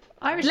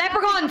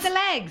 Leprechauns. The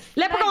legs.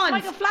 Leprechauns.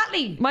 Michael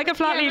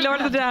Flatley.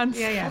 Lord of the Dance.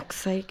 Yeah. Fuck's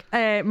sake.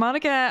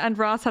 Monica and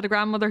Ross had a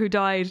grandmother who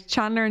died.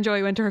 Chandler and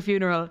Joey went to her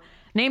funeral.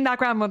 Name that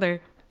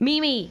grandmother.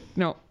 Mimi.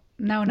 No.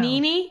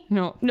 Nini.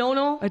 No.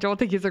 I don't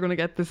think you're going to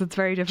get this. It's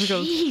very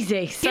difficult.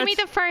 Jesus. Give me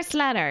the first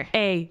letter.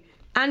 A.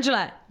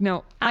 Angela.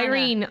 No.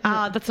 Irene.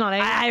 That's not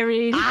it.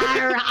 Irene.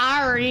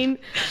 Irene.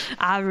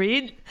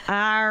 Irene.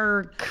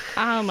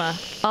 Alma.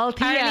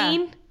 Althea.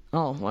 Arlene.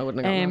 Oh, I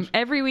wouldn't have gone that.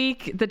 Every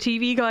week, the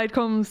TV guide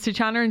comes to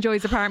Chandler and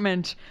Joey's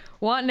apartment.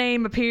 What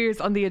name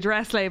appears on the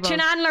address label?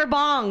 Chenandler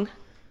Bong.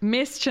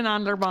 Miss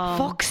Chenandler Bong.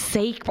 Fuck's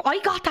sake. I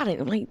got that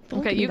in. Like,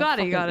 Okay, you got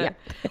it. Yeah.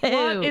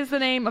 What is the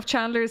name of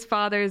Chandler's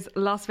father's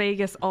Las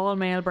Vegas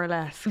all-male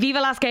burlesque?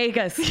 Viva Las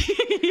Vegas.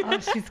 Oh,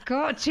 she's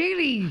got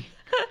Julie.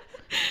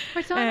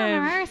 We're talking on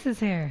our arses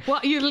here.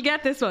 What, you'll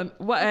get this one.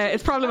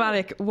 It's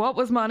problematic. What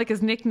was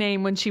Monica's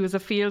nickname when she was a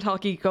field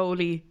hockey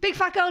goalie? Big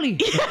fat goalie.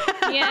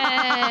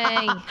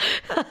 Yay.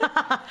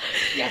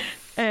 Yes.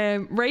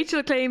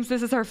 Rachel claims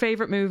this is her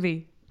favourite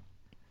movie.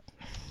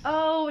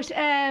 Oh,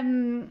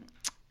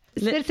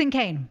 Citizen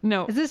Kane.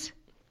 No. Is it?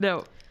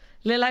 No.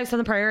 Little House on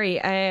the Prairie.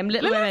 Little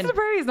House Women. on the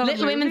Prairie is not a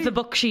Little movie. Women's the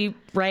book she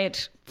read.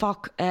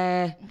 Fuck.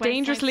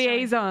 Dangerous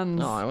Liaisons.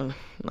 No, I won't.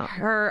 No.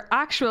 Her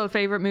actual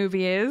favourite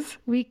movie is...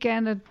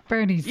 Weekend at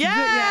Bernie's.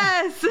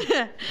 Yes!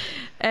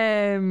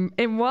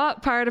 In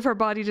what part of her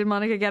body did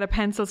Monica get a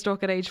pencil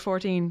stuck at age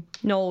 14?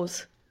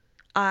 Nose.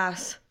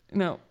 Ass.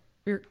 No.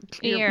 Your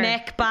Ear.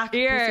 Neck, back.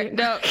 Ear. pussy.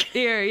 No.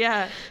 Ear,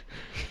 yeah.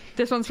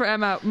 This one's for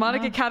Emma.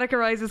 Monica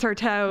categorises her Oh,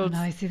 towels. no,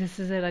 I see. This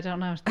is it. I don't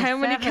know. There's How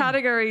many 7.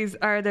 categories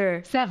are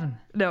there? 7.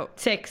 No.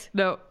 6.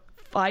 No.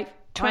 5.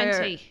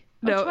 20.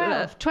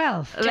 No.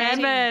 12.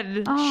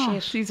 11. Oh.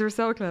 Shit. These were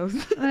so close.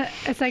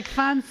 It's like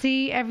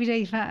fancy,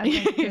 everyday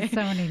fancy. There's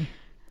so many.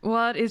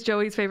 What is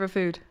Joey's favourite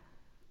food?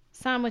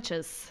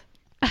 Sandwiches.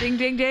 Ding,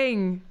 ding,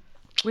 ding.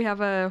 We have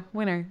a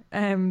winner.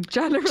 Chandler.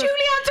 Julie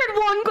answered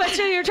one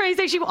question and you're trying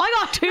to say I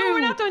got 2. No, we're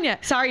not done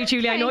yet. Sorry,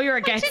 Julie, I know you're a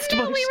I guest. didn't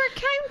know but we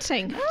were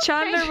counting.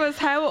 Chandler was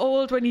how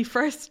old when he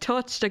first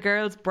touched a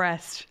girl's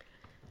breast?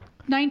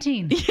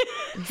 19.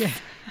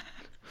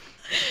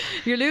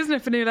 You're losing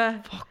it,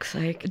 Fanula. Fuck's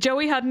sake.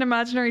 Joey had an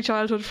imaginary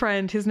childhood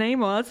friend. His name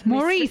was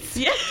Maurice.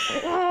 Yeah.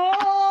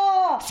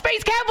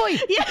 Space Cowboy.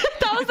 Yeah,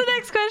 that was the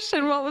next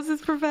question. What was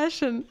his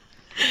profession?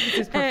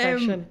 His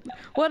profession.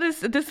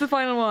 This is the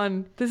final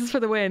one. This is for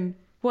the win.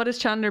 What is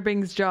Chandler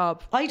Bing's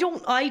job? I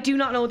do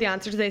not know the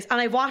answer to this.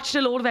 And I've watched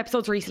a load of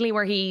episodes recently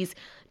where he's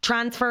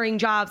transferring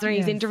jobs and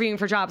he's interviewing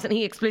for jobs and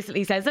he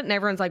explicitly says it and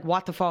everyone's like,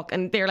 what the fuck?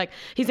 And they're like,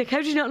 he's like, how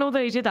did you not know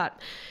that he did that?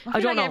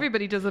 I don't know.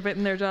 Everybody does a bit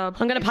in their job.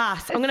 I'm going to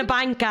pass. I'm going to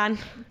bank, Anne.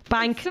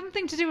 Bank.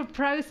 Something to do with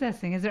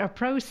processing. Is it a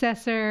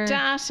processor?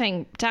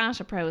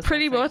 Data processing.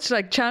 Pretty much.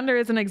 Like Chandler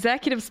is an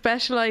executive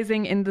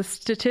specialising in the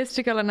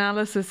statistical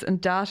analysis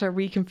and data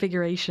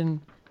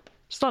reconfiguration.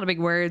 Just a lot of big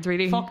words,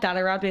 really. Fuck that.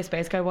 I'd rather be a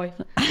space cowboy.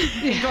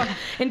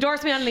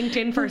 Endorse me on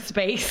LinkedIn for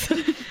space.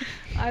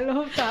 I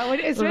love that one.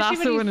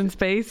 Lasso one in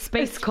space.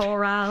 Space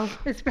coral.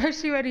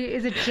 Especially when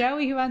is it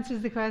Joey who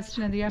answers the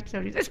question in the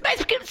episode? He's a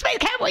space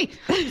cowboy.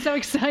 I'm so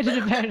excited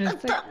about it.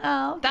 It's like,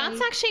 oh, okay.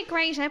 That's actually a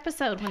great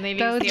episode when they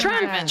Those lose the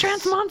apartment.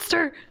 Trans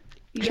monster.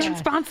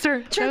 Trans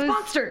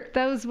monster.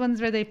 Those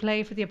ones where they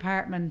play for the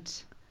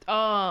apartment.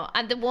 Oh,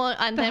 and then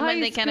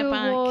when they get it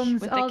back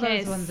ones, with all the those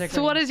kiss. ones are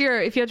So what is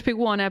if you had to pick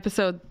one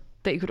episode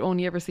that you could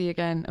only ever see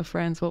again of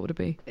Friends, what would it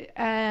be?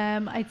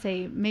 I'd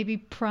say maybe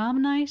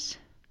prom night.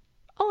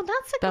 Oh,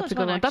 that's a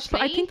good one. That's,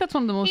 I think that's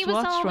one of the most He was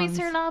watched always ones.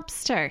 your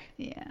lobster.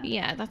 Yeah.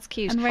 Yeah, that's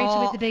cute. And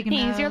Rachel with the big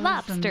he's your nose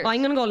lobster. I'm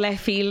going to go left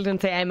field and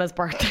say Emma's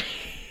birthday.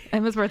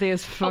 Emma's birthday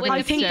is fucking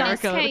with the penis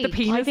hysterical. With the cake.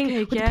 penis I think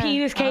cake, with yeah. the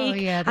penis cake, Oh,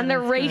 yeah, and they're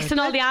that is racing good.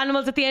 all the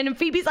animals at the end, and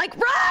Phoebe's like,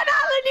 "Run,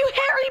 Alan, you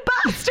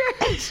hairy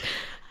bastard!"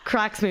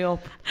 Cracks me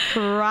up.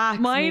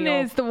 Mine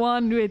is the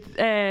one with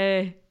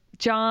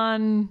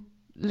John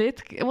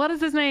what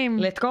is his name?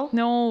 Lithgow?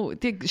 No,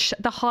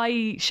 the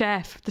high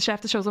chef, the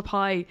chef that shows up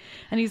high,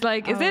 and he's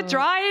like, "Is it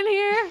dry in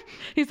here?"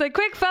 He's like,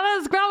 "Quick,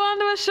 fellas, grab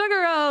onto a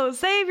sugar roll,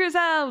 save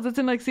yourselves." It's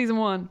in like season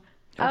 1.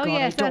 Oh, God,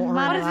 yes, I don't and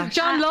remember What is that. it?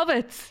 John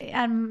Lovitz.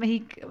 And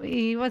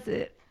he was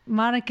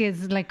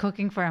Monica's like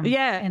cooking for him.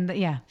 Yeah.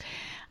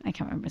 I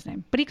can't remember his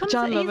name, but he's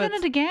John in Lovitz.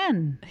 it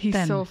again. He's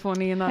then. so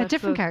funny in that A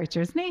different episode.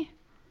 character, isn't he?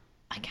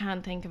 I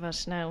can't think of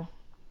it now.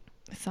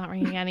 It's not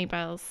ringing any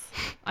bells.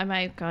 I'm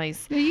out,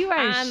 guys. Are you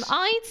out?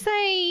 I'd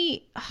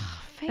say.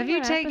 Have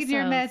you taken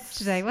your meds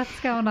today? What's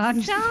going on?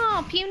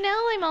 Stop! You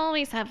know I'm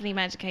always heavily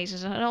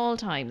medicated at all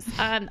times.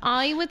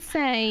 I would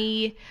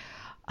say.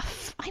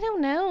 I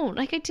don't know.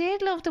 Like I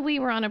did love that we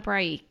were on a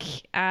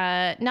break.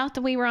 Not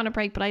that we were on a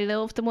break, but I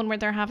loved the one where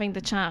they're having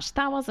the chat.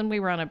 That wasn't we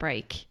were on a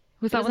break.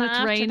 Was that It when it's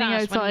after raining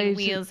that outside? When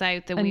he wheels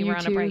out that and we were you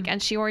on a two- break,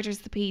 and she orders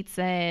the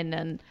pizza in,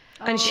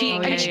 and she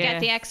you get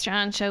the extra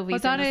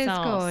anchovies. That in the is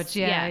sauce. good.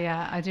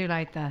 Yeah, I do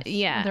like that.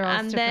 Yeah, They're all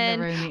and stuck in then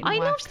the room eating I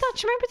wax. loved that.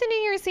 Do you remember the New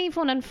Year's Eve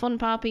one and Fun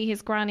Poppy?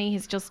 His granny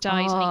has just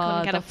died and he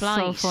couldn't get a that's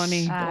flight. so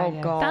funny. Oh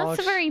yeah. God, That's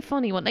a very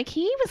funny one. Like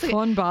he was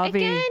Fun Bobby.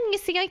 Again, you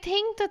see, I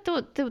think that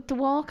the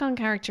walk-on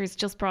characters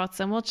just brought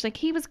so much. Like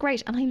he was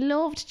great, and I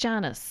loved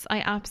Janice.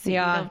 I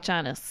absolutely loved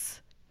Janice.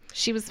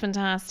 She was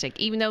fantastic,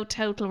 even though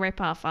total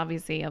rip-off,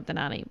 obviously, of the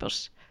nanny,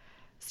 but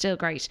still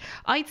great.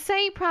 I'd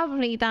say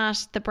probably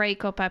that the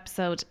breakup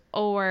episode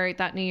or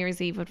that New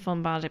Year's Eve with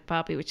Fun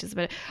Bobby, which is a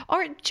bit.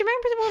 Or do you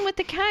remember the one with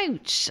the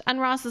couch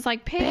and Ross is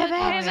like pivot?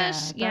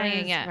 That Yeah.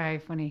 is very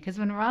funny because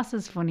when Ross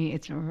is funny,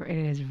 it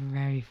is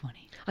very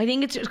funny. I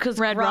think it's because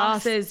Red Ross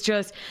Ross. is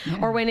just,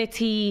 or when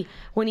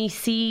he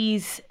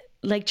sees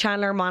like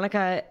Chandler and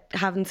Monica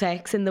having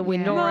sex in the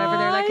window or whatever.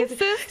 They're like, it's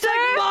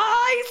like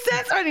my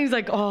sister. And he's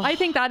like, oh. I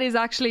think that is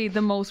actually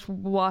the most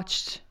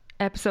watched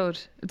episode,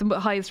 the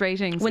highest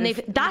ratings. When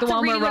that's the one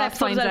a really where good Ross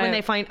episode finds out. when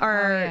they find,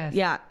 that's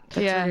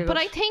really But good.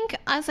 I think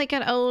as I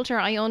get older,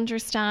 I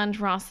understand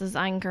Ross's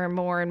anger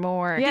more and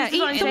more. Yeah,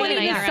 Eat someone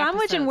eating a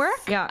sandwich in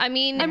work. Yeah. I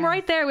mean, I'm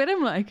right there with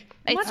him. Like,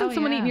 imagine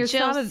someone eating your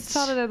Just-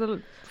 salad out of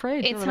the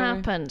fridge. it's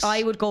happened.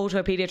 I would go to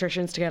a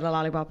paediatrician's to get a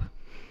lollipop.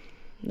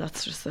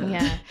 That's just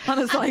Yeah. On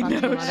a side note.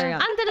 And the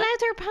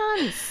leather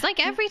pants.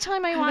 Like every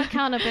time I walk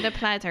on a bit of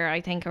pleather,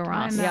 I think of I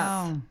Ross.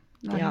 know.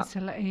 Yeah. It's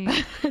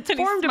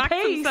formed a smacks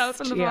paste.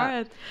 himself in the Yeah.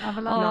 forehead. I have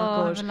a Not lot,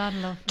 good. I have a lot of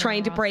love for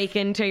Trying to Ross. break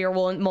into your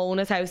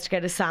Mona's house to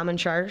get a salmon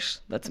shirt.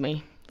 That's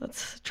me.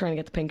 That's trying to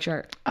get the pink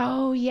shirt.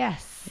 Oh,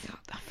 yes.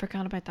 I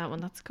forgot about that one.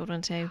 That's a good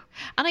one too.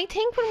 And I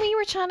think when we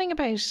were chatting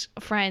about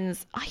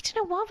Friends, I don't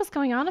know what was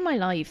going on in my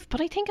life,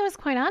 but I think I was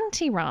quite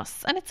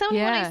anti-Ross. And it's only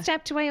when I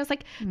stepped away, I was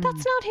like,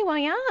 that's not who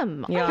I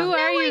am. Yeah. Who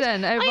are you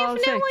then? Out of I have all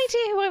no six?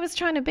 idea who I was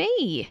trying to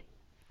be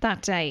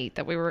that day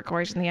that we were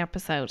recording the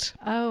episode.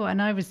 Oh, and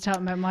I was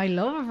talking about my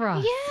love of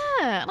Ross.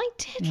 Yeah, and I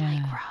did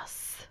like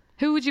Ross.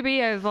 Who would you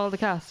be out of all the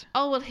cast?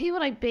 Oh, well, who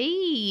would I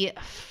be?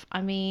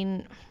 I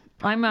mean,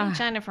 I'm a.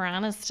 Jennifer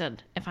Aniston,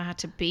 if I had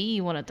to be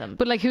one of them.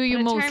 But like, who are you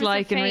in most terms of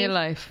like in real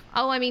life?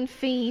 Oh, I mean,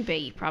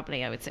 Phoebe,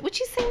 probably, I would say. Would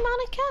you say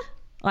Monica?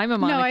 I'm a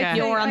Monica. I'd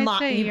You're a I'd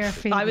say you're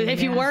Phoebe,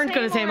 if you yeah. weren't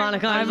going to say Say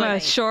Monica, I I'm was a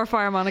like,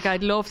 surefire Monica.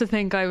 I'd love to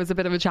think I was a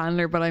bit of a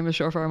Chandler, but I'm a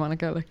surefire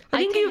Monica. Like,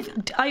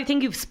 I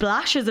think you've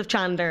splashes of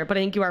Chandler, but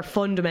I think you are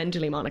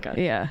fundamentally Monica.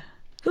 yeah.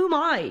 Who am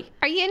I?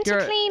 Are you into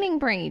You're- cleaning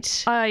breed?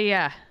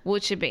 Yeah.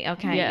 Would you be?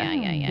 Okay, Yeah.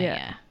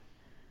 yeah.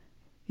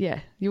 Yeah.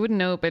 You wouldn't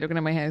know it by looking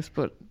at my house,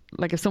 but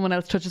like if someone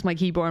else touches my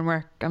keyboard and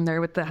work, I'm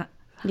there with the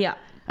Yeah.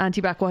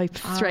 anti-back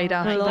wipes straight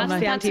after. I love them. the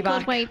Like, That's a anti-back.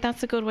 good way.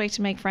 That's a good way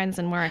to make friends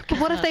and work. but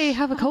what if they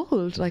have a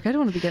cold? Like, I don't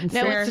want to be getting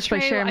sick No, it's just true.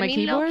 by sharing my I mean,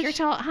 keyboard. look,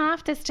 you're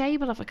half this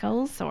table of a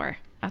cold sore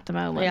at the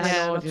moment. Yeah, I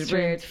know. that's It's true.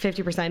 weird.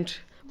 50%.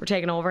 We're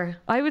taking over.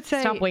 I would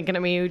say Stop winking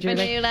at me, Julie.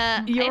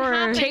 Manula, You're- it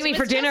happened. Take me It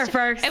for was dinner just-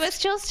 first. It was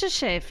just a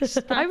shift.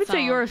 I would that's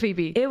say all. you're a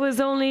Phoebe. It was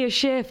only a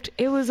shift.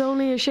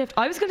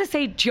 I was going to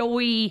say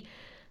Joey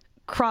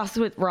cross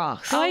with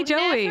Ross. Hi,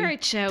 Joey. Never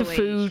Joey. The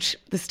food,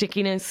 the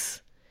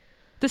stickiness.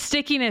 The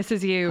stickiness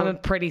is you. I'm a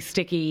pretty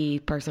sticky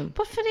person.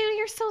 But Fanula,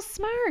 you're so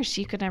smart.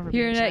 You could never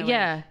You're be not,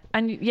 Joey.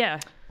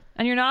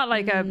 and you're not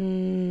like a.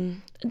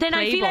 Then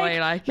I feel Playboy, like,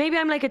 like. maybe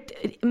I'm like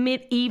a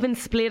mid-even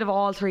split of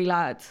all three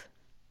lads.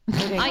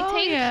 I Oh,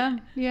 think.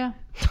 yeah.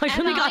 I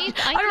don't think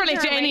I I don't relate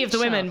think to you're any of the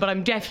Rachel. women, but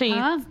I'm definitely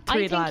Huh? I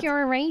three think lads.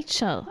 you're a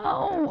Rachel.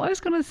 Oh, I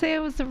was going to say it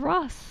was the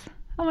Ross.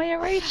 Am I a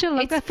Rachel?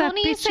 Look It's at that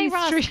funny you say bitchy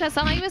Ross streak. because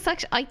I was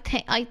actually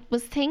I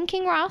was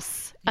thinking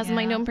Ross as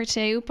my Yeah. number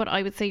 2, but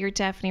I would say you're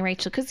definitely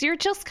Rachel because you're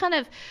just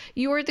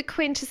you're the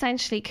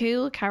quintessentially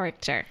cool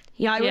character.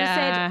 Yeah, I would have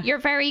Yeah. said You're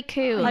very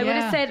cool. I would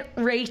have Yeah. said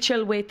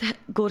Rachel with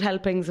good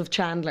helpings of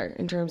Chandler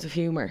in terms of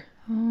humour.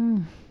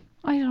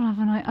 I don't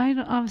have I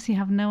don't obviously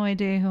have no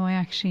idea who I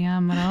actually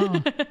am at all.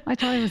 I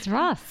thought it was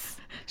Ross.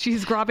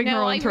 She's grabbing her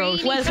No, own I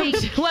throat. really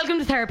think- Welcome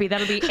to therapy.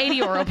 That'll be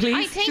 €80, please.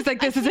 I think She's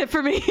like, this is it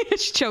for me.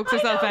 She chokes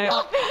herself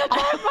out.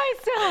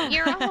 myself.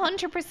 you're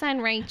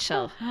 100%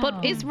 Rachel,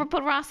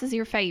 but Ross is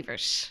your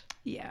favourite.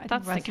 Yeah, I think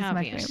That's the Ross is my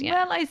caveat, favourite.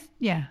 yeah.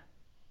 Well,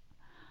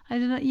 I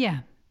don't know. Yeah,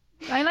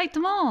 I like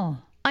them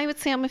all. I would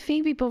say I'm a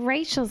Phoebe, but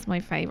Rachel's my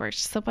favourite.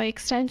 So by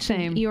extension,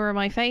 Same. you're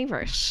my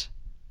favourite.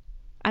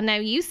 And now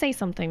you say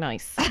something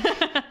nice.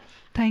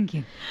 Thank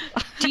you.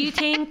 Do you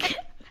think,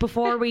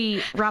 before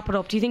we wrap it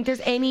up, do you think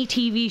there's any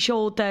TV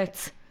show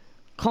that's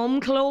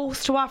come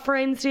close to what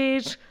Friends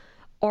did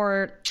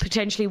or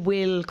potentially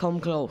will come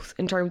close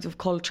in terms of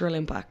cultural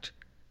impact?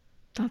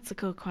 That's a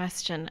good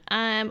question.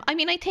 I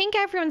mean, I think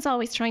everyone's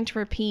always trying to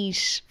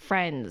repeat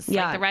Friends,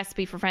 Yeah. like the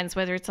recipe for Friends,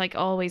 whether it's like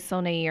Always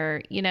Sunny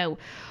or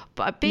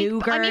but a big. New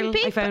Girl,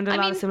 I found a lot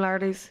of mean,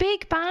 similarities.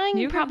 Big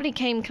Bang probably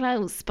came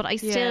close, but I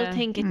still Yeah.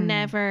 think it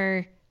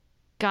never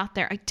got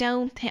there. I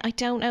don't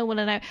know what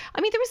it.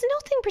 I mean, there was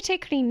nothing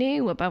particularly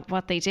new about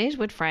what they did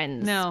with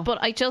Friends. No. but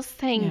I just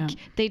think Yeah.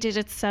 they did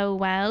it so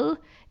well.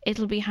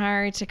 It'll be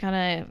hard to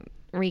kind of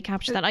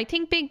recapture that. I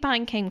think Big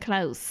Bang came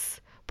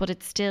close, but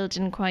it still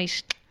didn't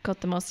quite cut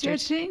the I mustard.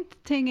 think the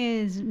thing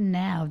is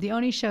now the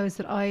only shows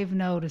that I've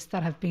noticed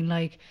that have been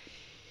like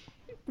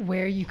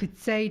where you could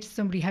say to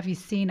somebody, "Have you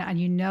seen it?" and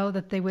you know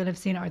that they will have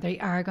seen it or they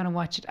are going to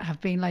watch it,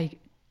 have been like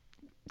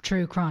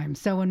true crime.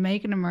 So when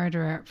Making a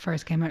Murderer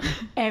first came out,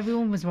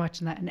 everyone was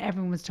watching that and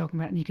everyone was talking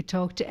about it and you could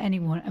talk to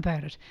anyone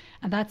about it.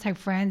 And that's how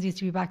Friends used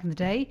to be back in the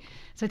day.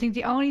 So I think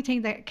the only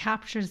thing that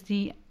captures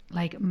the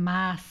like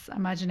mass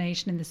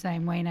imagination in the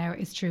same way now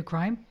is true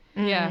crime.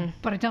 Yeah.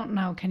 But I don't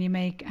know, can you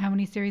make, how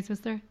many series was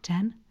there?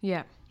 10? Yeah.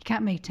 You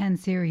can't make 10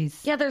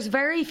 series. Yeah, there's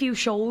very few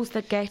shows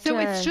that get So to...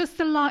 it's just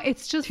the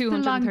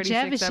 236 longevity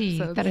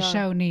episodes, that a yeah.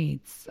 show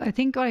needs. I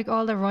think like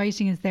all the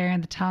writing is there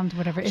and the talent,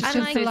 whatever. It's And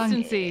just like- the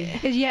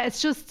Consistency. yeah,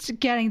 it's just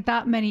getting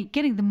the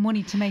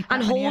money to make that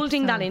and many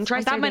holding that episodes.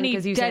 interest, That I think, many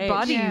as you dead say.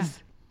 bodies.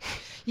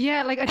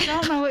 Yeah, like I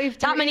don't know if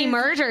That there many is-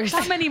 murders.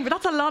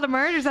 That's a lot of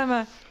murders,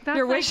 Emma. That's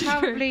Your like wish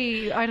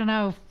probably, I don't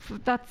know,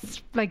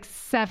 that's like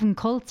 7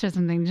 cults or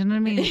something. Do you know what I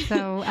mean?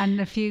 So, and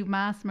a few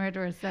mass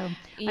murderers. So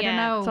I don't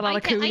know. It's a lot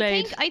of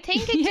Kool-Aid. I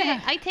think it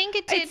did. I think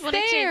it did it's what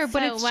there, it did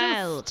but so it's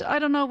well. just, I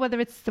don't know whether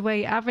it's the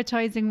way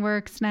advertising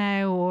works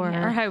now or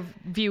how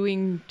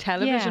viewing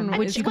television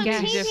which is you can get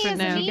completely TV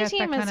different as now. a You get that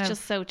medium is kind of-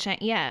 just so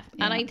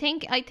and I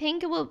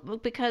think it will,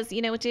 because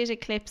you know it did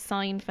eclipse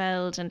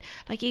Seinfeld, and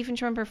like even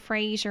do you remember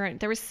Frasier?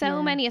 There were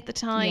so many at the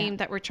time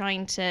that were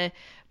trying to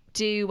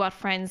do what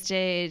Friends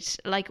did.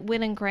 Like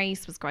Will and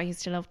Grace was great. I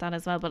used to love that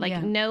as well. But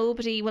like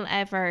nobody will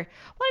ever.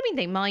 Well, I mean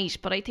they might,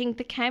 but I think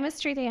the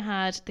chemistry they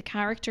had, the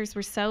characters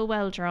were so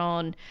well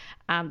drawn.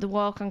 The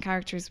walk-on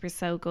characters were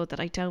so good that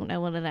I don't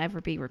know will it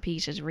ever be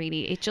repeated.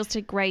 Really, it just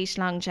had great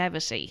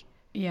longevity.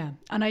 Yeah,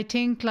 and I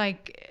think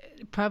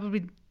like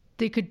probably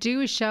they could do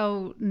a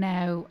show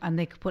now and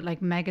they could put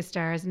like mega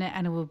stars in it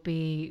and it would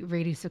be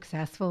really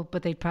successful,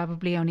 but they'd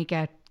probably only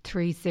get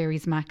 3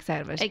 series max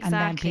out of it. And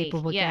then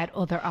people would get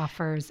other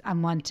offers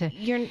and want to.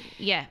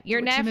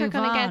 You're never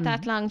going to get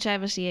that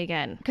longevity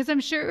again. Because I'm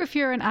sure if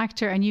you're an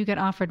actor and you get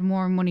offered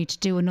more money to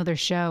do another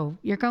show,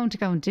 you're going to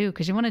go and do,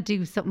 because you want to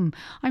do something.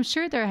 I'm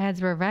sure their heads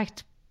were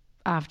wrecked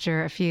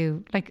after a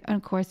few, like, and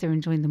of course they're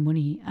enjoying the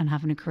money and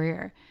having a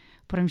career.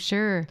 But I'm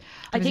sure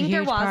I think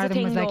there was a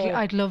thing like, though,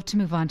 I'd love to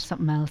move on to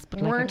something else,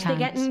 but weren't like, they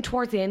getting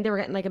towards the end? They were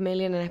getting like $1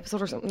 million an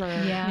episode or something. Or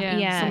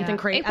Yeah. something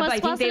crazy. I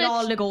think they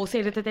all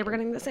negotiated that they were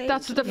getting the same.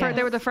 That's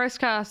they were the first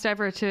cast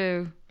ever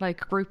to like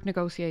group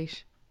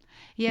negotiate.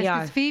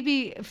 Yes,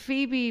 because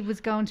Phoebe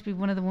was going to be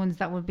one of the ones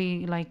that would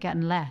be like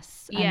getting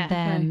less. Yeah. And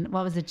then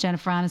what was it?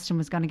 Jennifer Aniston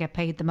was going to get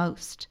paid the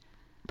most.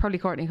 Probably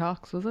Courtney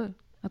Cox, was it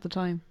at the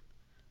time?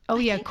 Oh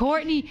yeah,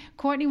 Courtney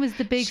was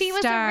the big star. She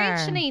was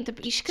originally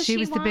she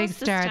was the big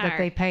star that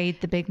they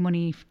paid the big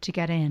money to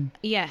get in.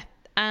 Yeah.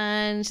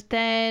 And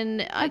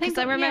then because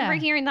I remember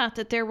hearing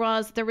that there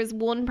was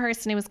one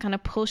person who was kind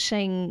of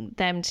pushing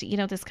them to, you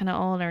know, this kind of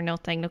all or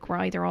nothing. Look, we're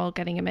either all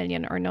getting $1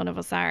 million or none of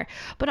us are.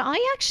 But I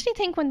actually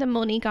think when the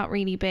money got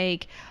really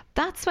big,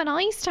 that's when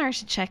I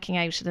started checking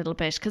out a little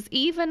bit, because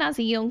even as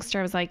a youngster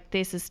I was like,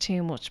 this is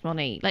too much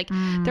money. Like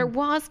there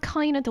was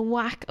kind of the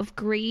whack of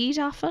greed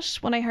off it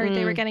when I heard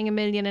they were getting $1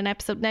 million an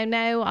episode.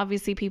 Now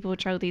obviously people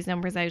would throw these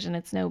numbers out and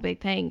it's no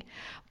big thing,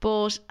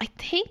 but I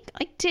think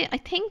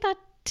that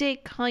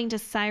did kind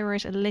of sour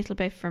it a little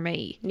bit for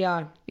me.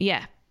 Well,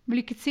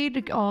 you could see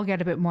it all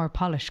get a bit more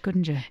polished,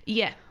 couldn't you?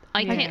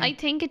 I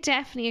think it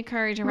definitely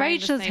occurred around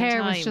Rachel's the same hair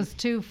time. was just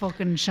too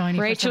fucking shiny.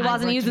 Rachel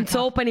wasn't using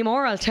soap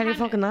anymore, I'll tell you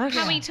fucking that.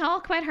 Can we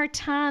talk about her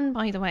tan,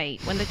 by the way,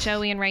 when the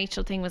Joey and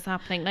Rachel thing was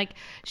happening? Like,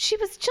 she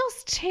was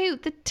just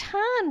the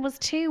tan was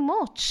too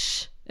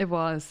much. It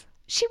was.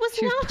 She was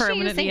not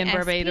permanently using in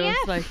Barbados,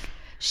 SPF. like.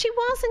 She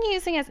wasn't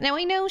using it. Now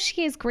I know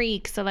she is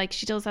Greek, so like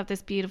she does have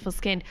this beautiful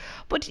skin,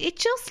 but it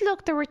just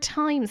looked. There were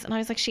times, and I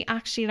was like, she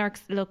actually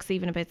looks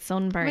even a bit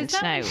sunburned was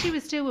that now. when she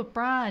was still with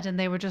Brad and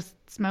they were just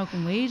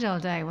smoking weed all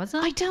day, was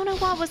it? I don't know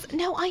what was.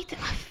 No,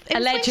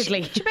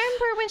 allegedly. Do you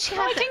remember when she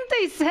had? I think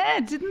they said,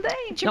 didn't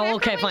they? Do you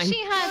remember when fine. she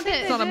had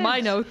It's not on my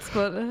notes,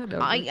 but no.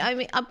 do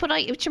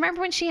you remember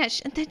when she had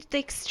the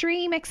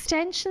extreme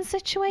extension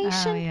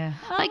situation? Oh, yeah.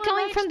 Like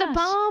going from the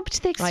bob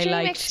to the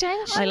extreme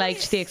extension. I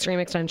liked the extreme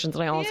extensions,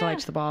 and I also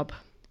liked the bob.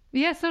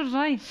 Yeah, so did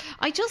I.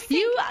 I just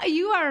think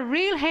you are a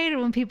real hater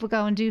when people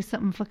go and do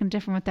something fucking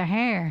different with their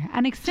hair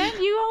and extend.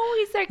 You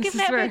always are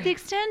giving out about the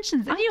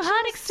extensions, and you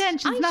had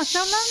extensions not so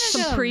long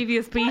ago. Some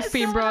previous beef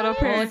being brought up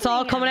here. Oh, it's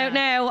all coming out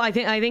now. I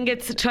think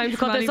it's time to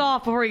cut this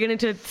off before we get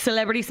into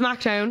Celebrity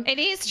Smackdown. it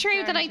is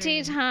true that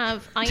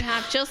I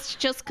have just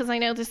because I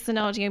know this is an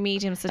audio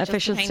medium, so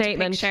Official just to paint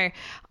statement. a picture,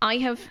 I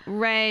have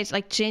read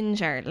like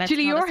Ginger.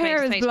 Julie, your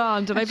hair is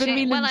blonde, and I've been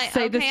meaning to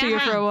say this to you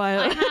for a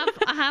while.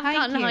 I have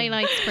gotten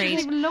highlights sprayed.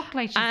 Doesn't even look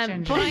like she's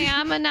ginger. But I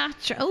am a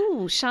natural.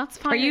 Oh, shots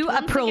fired. Are you once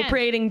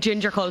appropriating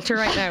ginger culture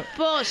right now?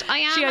 But I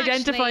am. She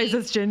identifies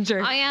as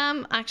ginger. I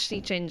am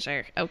actually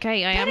ginger.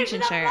 Okay, I am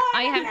ginger.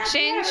 I have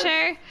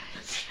ginger.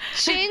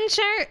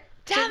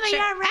 Damn it, you're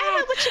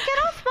right. Would you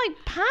get off my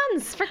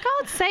pants, for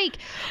God's sake?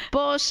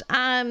 But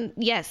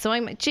so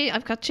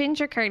I've got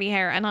ginger curly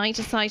hair, and I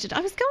decided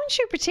I was going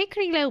through a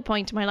particularly low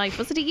point in my life.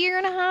 Was it 1.5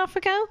 years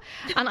ago?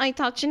 And I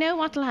thought, you know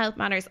what'll help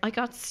matters? I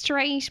got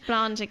straight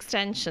blonde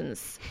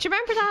extensions. Do you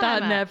remember that?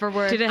 That Emma? never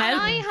worked. Did it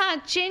help? And I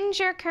had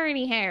ginger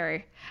curly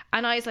hair.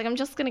 And I was like, I'm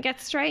just going to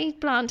get straight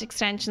blonde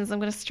extensions. I'm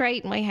going to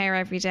straighten my hair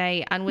every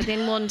day. And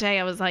within one day,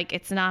 I was like,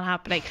 it's not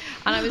happening.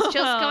 And I was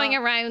just going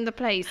around the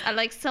place. And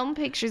like some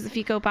pictures, if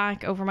you go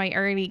back over my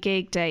early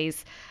gig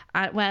days,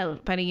 about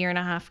 1.5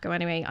 years ago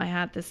anyway, I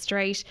had the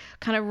straight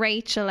kind of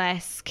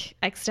Rachel-esque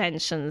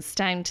extensions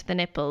down to the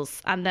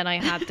nipples. And then I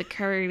had the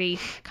curly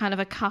kind of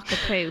a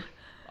cockapoo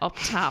up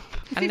top,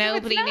 and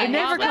nobody knew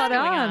never what was caught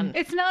going on. on.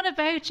 It's not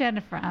about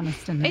Jennifer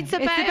Aniston. Now. It's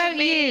about you.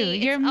 me.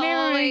 You're it's mirroring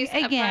always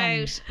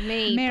again. about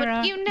me. Mirror,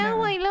 but you know,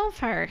 mirror. I love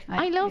her.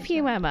 I love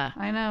you, Emma.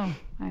 I know.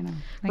 Thank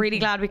Really you.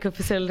 glad we could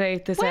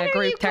facilitate this When are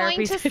group you going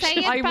therapy to say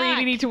session. it I back?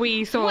 really need to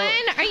wee, so When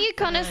are you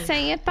going to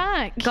say it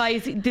back?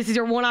 Guys, this is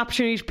your one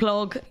opportunity to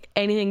plug.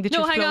 anything that No,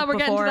 you've hang on, plugged we're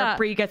getting to before that.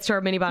 Brie gets to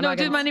her mini bandwagons? No,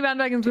 do mini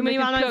bandwagons. Do mini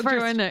bandwagons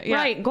first. Yeah.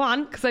 Right, go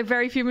on. Because I have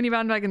very few mini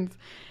bandwagons.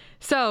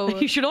 So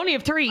You should only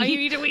have 3. I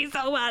need to wee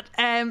so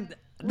bad.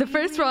 The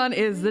first one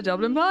is the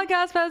Dublin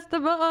Podcast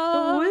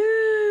Festival.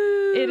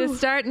 Woo. It is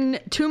starting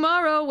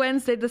tomorrow,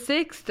 Wednesday the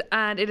 6th,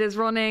 and it is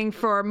running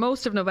for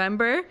most of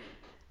November.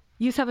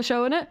 You have a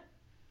show in it?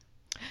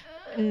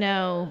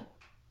 No.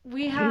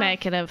 We have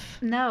Negative.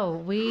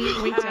 No, we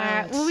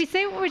are. Will we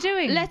say what we're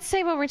doing? Let's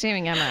say what we're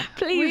doing, Emma.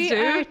 Please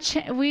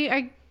do. We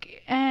are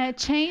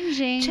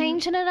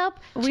changing it up.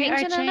 We are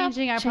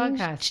changing our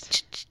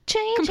podcast.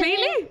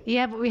 Completely?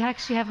 Yeah, but we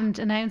actually haven't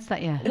announced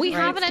that yet. We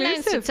Right. haven't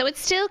announced it, so it's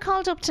still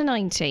called Up to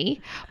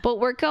 90, but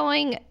we're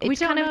going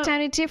kind of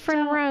down a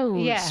different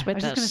road Yeah, with I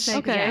was just going to it. say,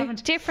 Okay. we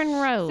haven't- Different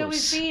road. So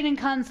we've been in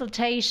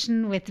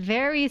consultation with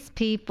various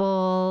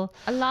people.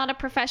 A lot of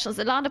professionals,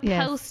 a lot of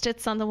Yes.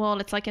 post-its on the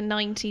wall. It's like a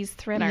 90s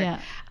thriller.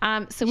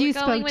 Yeah. So You we're going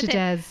spoke with to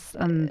it. Des,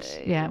 and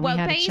yeah, Well, we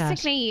had a chat.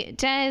 basically,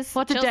 Des.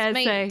 What did just Des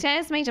say?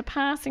 Des made a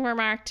passing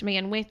remark to me,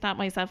 and with that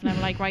myself, and I'm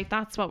like, right,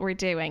 that's what we're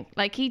doing.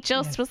 Like, he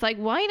just was like,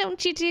 why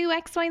don't you do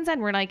X, Y, and Z?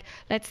 And we're like,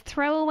 let's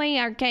throw away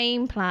our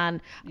game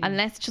plan and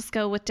let's just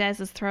go with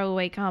Des's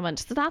throwaway comment.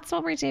 So that's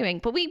what we're doing.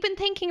 But we've been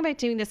thinking about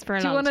doing this for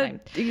a long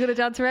time. Are you going to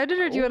dance around it,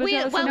 or do you want to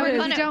tell us Well, what we're it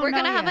is? gonna don't know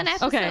have an yet.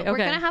 episode. Okay, We're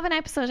okay. gonna have an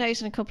episode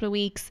out in a couple of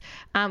weeks,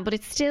 but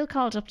it's still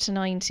called Up to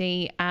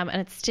 90, and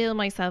it's still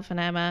myself and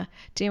Emma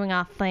doing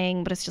our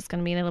thing, but it's just going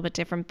to be a little bit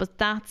different. But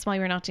that's why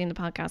we're not doing the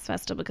podcast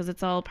festival, because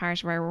it's all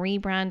part of our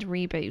rebrand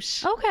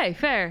reboot. Okay,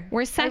 fair.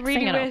 We're I sexing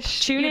really it up.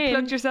 wish Tune you in.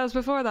 plugged yourselves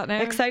before that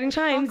now. Exciting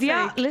times. Fuck's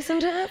Yeah, sake. listen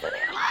to it.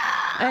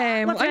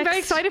 I'm What's very next?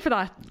 excited for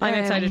that. I'm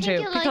excited too.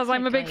 You'll like Because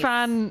I'm it, a big guys.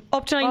 fan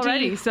Up to 90.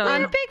 already. So We're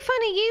a big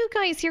fan of you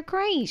guys. You're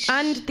great.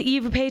 And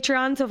you have a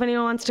Patreon, so if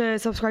anyone wants to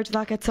subscribe to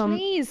that, get some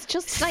please,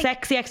 just like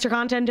sexy extra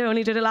content. I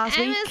only did it last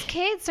Emma's week.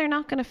 kids are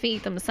not going to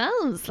feed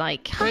themselves.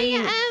 Like, hiya,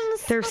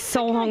 Ems. They're What's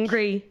so the crack?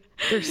 hungry.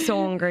 They're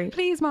so hungry.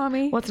 please,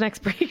 mommy. What's next,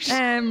 Brie?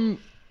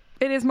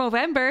 It is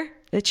Movember.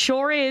 It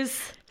sure is.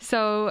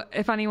 So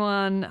if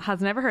anyone has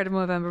never heard of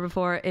Movember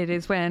before, it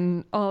is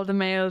when all the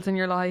males in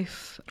your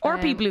life, Or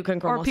people who can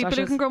grow or people who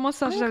mustaches. can grow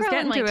mustaches. I'm I was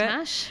growing getting to my it.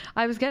 tash.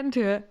 I was getting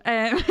to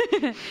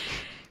it.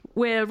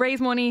 Will raise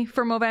money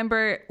for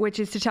Movember, which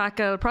is to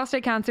tackle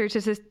prostate cancer,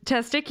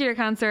 testicular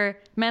cancer,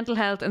 mental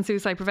health, and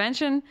suicide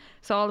prevention.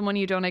 So all the money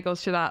you donate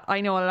goes to that.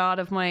 I know a lot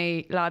of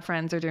my lad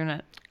friends are doing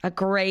it. A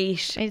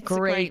great, It's a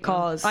great great one.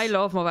 cause. I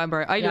love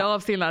Movember. I Yeah.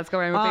 love seeing lads go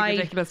around with I big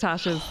ridiculous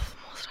tashes.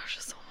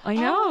 mustaches so much.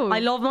 I know. I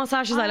love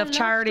mustaches. I love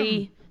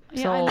charity.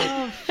 Yeah, So I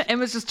love.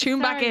 Emma's just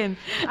tuned back in.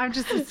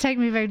 It's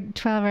taken me about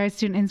 12 hours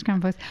to do an Instagram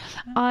post.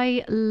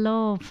 I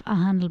love a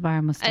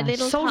handlebar mustache. A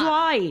little So do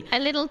I. A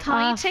little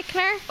thigh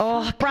tickler.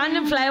 Oh,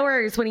 Brandon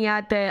Flowers when he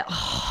had the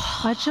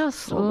I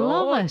just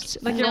love it.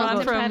 Like your Nothing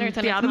man from better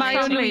than the a Adam thigh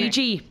Mario tickler.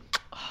 Luigi.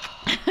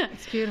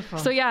 It's beautiful.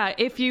 So yeah,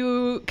 if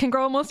you can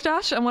grow a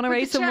mustache and want to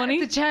raise some money,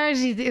 The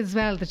charity as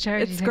well. The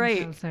charity it's thing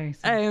great. as well,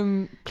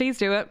 sorry. Please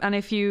do it. And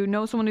if you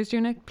know someone who's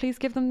doing it, please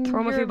give them Throw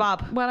 'em a your few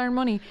bob. well-earned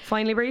money.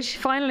 Finally, Brie.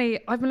 Finally,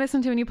 I've been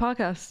listening to a new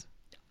podcast.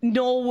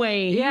 No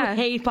way. Yeah. You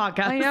hate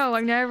podcasts. I know.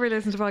 I've never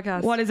listened to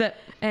podcasts. What is it?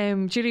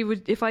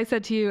 Julie, if I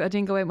said to you, I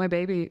didn't go out my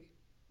baby,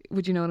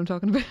 would you know what I'm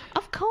talking about?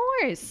 Of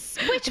course.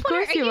 Which Of one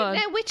course are you you?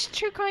 would. Which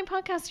true crime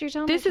podcast you're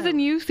talking This is about? a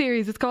new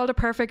series. It's called A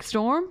Perfect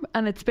Storm,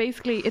 and it's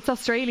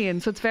Australian,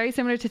 so it's very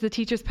similar to The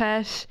Teacher's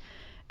Pet.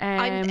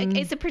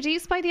 Is it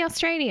produced by the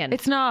Australian?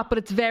 It's not, but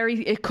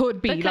it could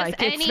be. because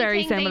Like, it's very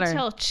anything similar. they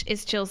touch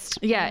is just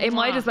Yeah, it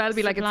might as well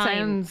be like, it sublime.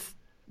 sounds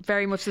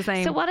very much the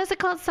same. So what is it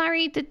called?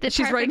 Sorry, the She's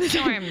perfect writing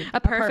storm. A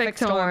Perfect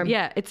Storm. Storm.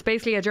 Yeah, it's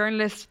basically a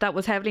journalist that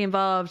was heavily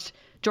involved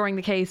during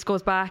the case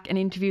goes back and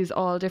interviews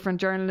all different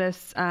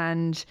journalists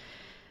and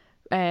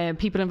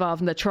people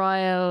involved in the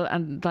trial,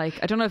 and like,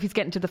 I don't know if he's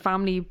getting to the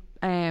family,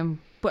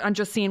 but I'm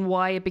just seeing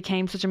why it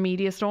became such a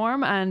media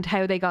storm and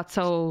how they got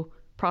so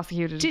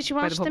prosecuted. Did you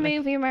by watch the public.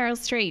 movie Meryl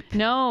Streep?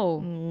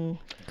 No.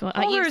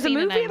 Oh, there's a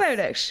movie about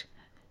it.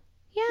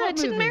 Yeah, What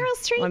did movie? Meryl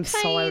Streep I'm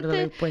play so out of the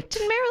loop with-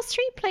 Did Meryl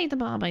Streep play the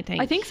mom? I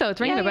think. I think so. It's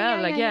ringing a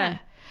bell. Yeah.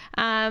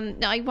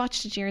 No, I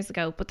watched it years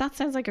ago, but that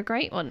sounds like a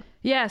great one.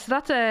 Yeah,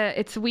 so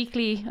it's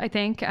weekly, I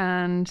think,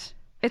 and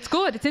it's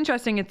good. It's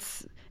interesting.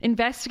 It's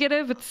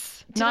investigative.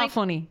 It's not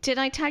funny. Did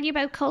I tell you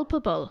about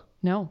Culpable?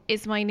 No.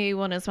 Is my new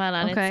one as well,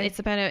 and Okay. it's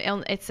about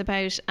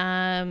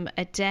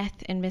a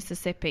death in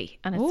Mississippi,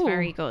 and it's Ooh.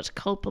 very good.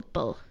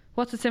 Culpable.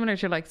 What's it similar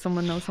to? Like,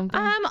 someone knows something?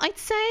 I'd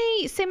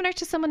say similar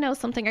to Someone Knows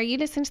Something. Are you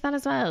listening to that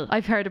as well?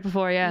 I've heard it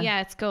before, yeah. Yeah,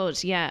 it's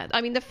good. Yeah,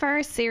 I mean the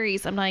first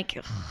series, I'm like,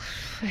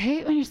 I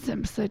hate when you're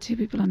sitting beside two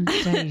people on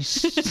a date.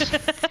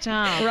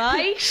 stop.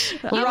 Right?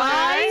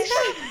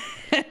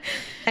 Right?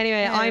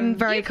 Anyway, I'm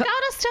very... You've got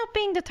to stop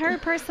being the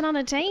third person on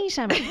a date,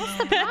 Emma. What's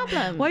the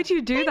problem? Why do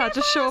you do that?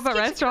 Just show up at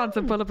restaurants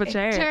and pull up a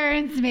chair.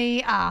 Turns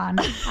me on.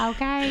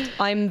 Okay.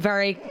 I'm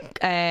very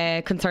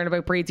concerned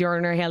about Breed's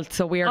urinary health,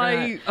 so we're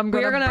gonna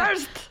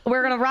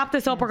wrap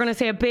this up. We're gonna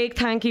say a big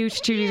thank you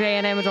to Julie Day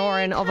and Emma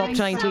Doran of Up to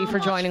 90 for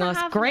joining us.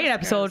 Great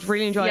episode,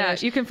 really enjoyed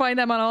it. You can find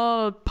them on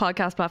all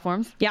podcast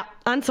platforms. Yeah,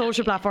 and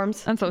social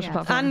platforms.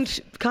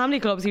 And comedy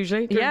clubs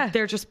usually.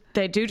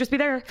 They do just be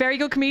there. Very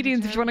good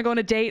comedians. If you want to go on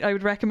a date, I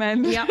would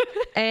recommend. Yeah.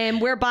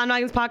 We're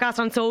Bandwagons Podcast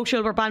on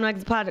social. We're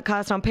Bandwagons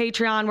Podcast on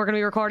Patreon. We're going to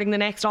be recording the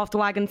next Off the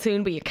Wagon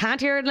soon, but you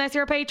can't hear it unless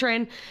you're a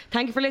patron.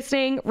 Thank you for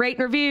listening. Rate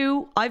and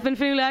review. I've been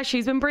Fionnuala.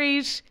 She's been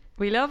Breed.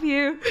 We love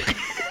you.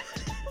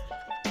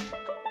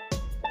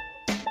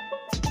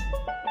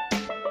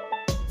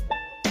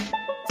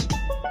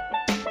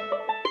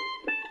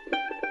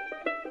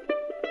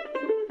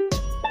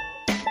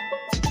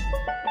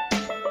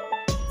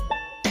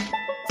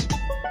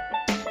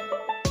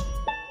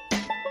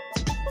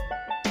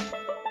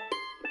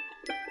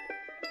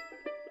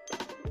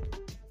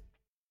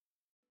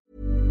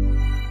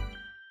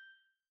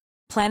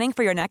 Planning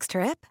for your next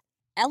trip?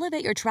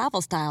 Elevate your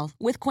travel style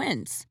with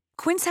Quince.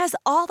 Quince has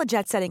all the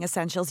jet-setting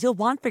essentials you'll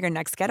want for your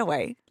next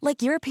getaway,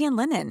 like European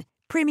linen,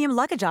 premium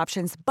luggage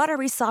options,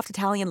 buttery soft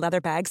Italian leather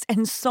bags,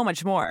 and so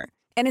much more.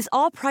 And is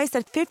all priced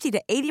at 50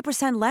 to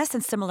 80% less than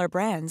similar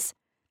brands.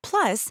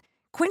 Plus,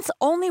 Quince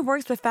only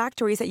works with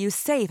factories that use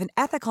safe and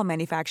ethical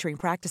manufacturing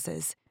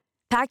practices.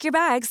 Pack your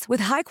bags with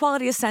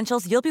high-quality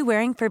essentials you'll be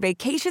wearing for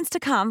vacations to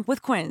come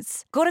with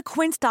Quince. Go to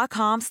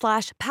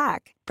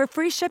quince.com/pack for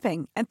free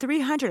shipping and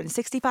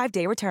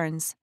 365-day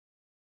returns.